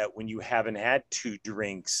you get when you haven't had 2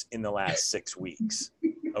 drinks in the last 6 weeks.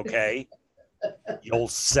 Okay, you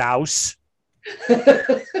old souse.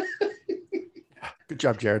 Good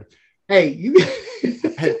job, Jared. Hey, you.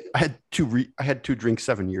 I had two drinks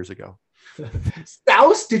 7 years ago.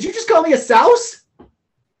 Souse? Did you just call me a souse?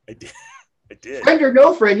 I did. I did. Friend or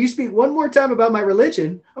no friend, you speak one more time about my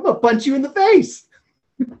religion, I'm gonna punch you in the face.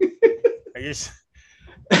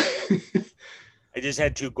 I just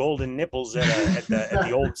had 2 golden nipples at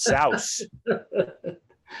the old souse.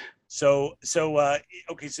 So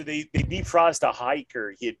okay, so they defrost a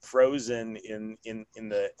hiker. He had frozen in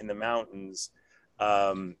the mountains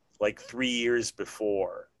like 3 years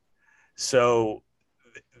before. So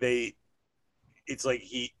it's like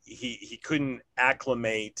he couldn't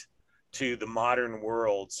acclimate to the modern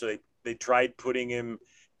world. So they tried putting him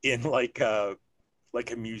in like a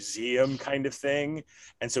museum kind of thing,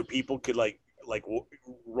 and so people could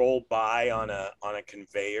roll by on a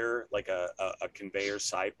conveyor, like a conveyor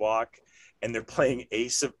sidewalk, and they're playing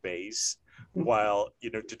Ace of Base while,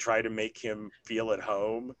 to try to make him feel at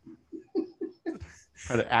home.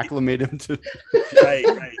 Try to acclimate him to right.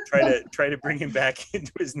 Try to bring him back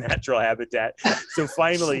into his natural habitat. So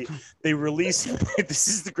finally they release him. This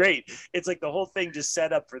is great. It's like the whole thing just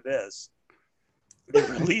set up for this. They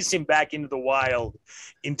release him back into the wild,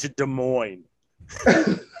 into Des Moines.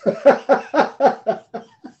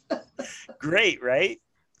 Great, right?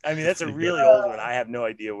 I mean, that's a really old one. I have no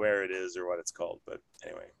idea where it is or what it's called, but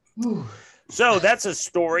anyway. So that's a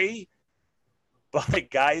story by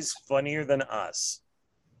guys funnier than us.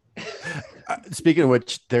 Speaking of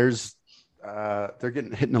which, they're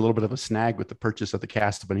hitting a little bit of a snag with the purchase of the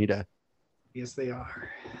Casa Bonita. Yes, they are.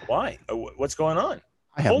 Why? What's going on?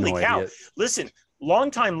 I have Holy no cow. idea. Listen,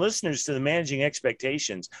 longtime listeners to the Managing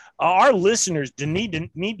Expectations, our listeners need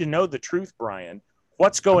to know the truth, Brian.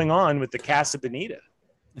 What's going on with the Casa Bonita?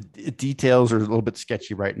 Details are a little bit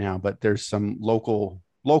sketchy right now, but there's some local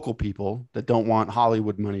people that don't want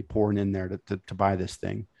Hollywood money pouring in there to buy this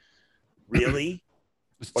thing. Really?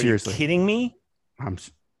 Seriously. Are you kidding me?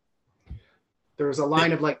 There was a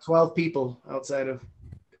line of like 12 people outside of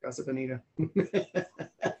Casa Bonita.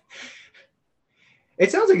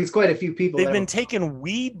 It sounds like it's quite a few people. They've been taking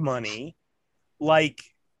weed money like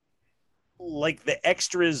the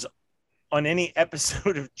extras on any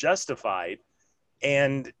episode of Justified,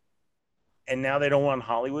 and now they don't want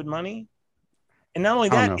Hollywood money. And not only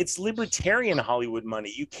that, it's libertarian Hollywood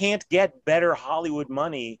money. You can't get better Hollywood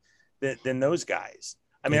money than those guys.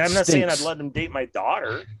 I mean, I'm not saying I'd let them date my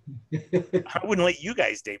daughter. I wouldn't let you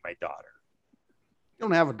guys date my daughter. You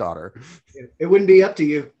don't have a daughter. It wouldn't be up to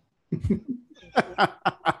you.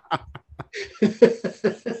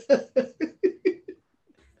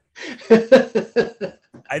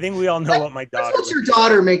 I think we all know what my daughter. Let your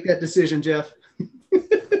daughter make that decision, Jeff.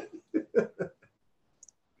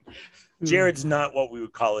 Jared's not what we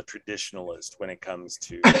would call a traditionalist when it comes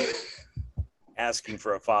to asking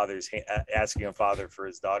a father for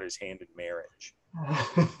his daughter's hand in marriage.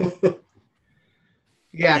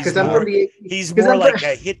 Yeah, because he's more like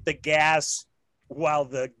a hit the gas while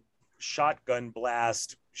the shotgun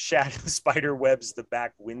blast spider webs the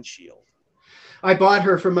back windshield. I bought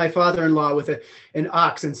her from my father-in-law with an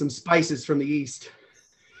ox and some spices from the east.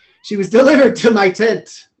 She was delivered to my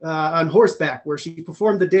tent on horseback, where she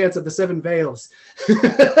performed the dance of the 7 veils.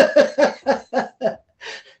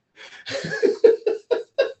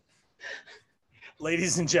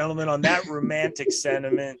 Ladies and gentlemen, on that romantic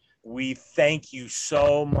sentiment, we thank you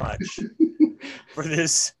so much for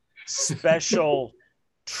this special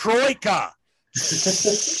Troika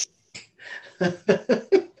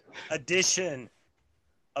edition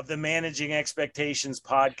of the Managing Expectations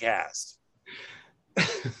podcast.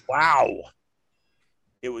 Wow.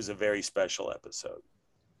 It was a very special episode.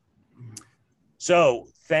 So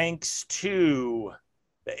thanks to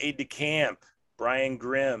the aide-de-camp, Brian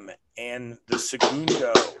Grimm, and the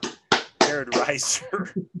Segundo, Jared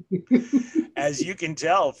Reiser. As you can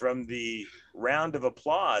tell from the round of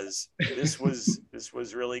applause, this was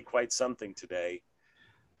really quite something today.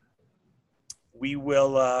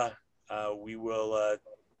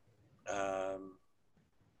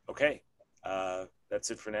 Okay. That's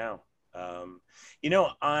it for now.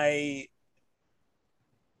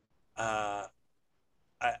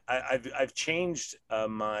 I've changed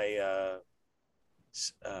my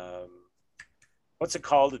what's it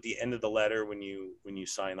called at the end of the letter when you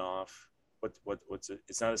sign off? What's it?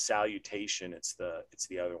 It's not a salutation. It's the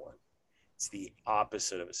other one. It's the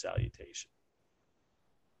opposite of a salutation.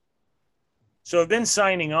 So I've been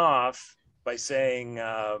signing off by saying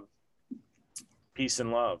peace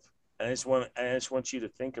and love. And I just want you to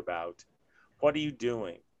think about, what are you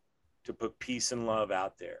doing to put peace and love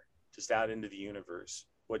out there, just out into the universe?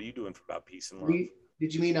 What are you doing about peace and love?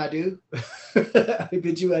 Did you mean I do? I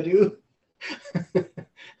bid you adieu.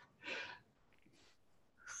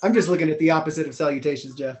 I'm just looking at the opposite of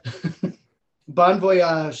salutations, Jeff. Bon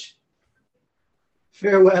voyage.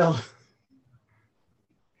 Farewell.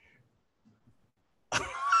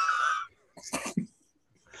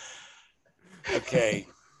 Okay.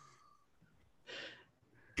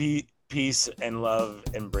 Peace and love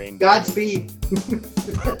and brain. Godspeed.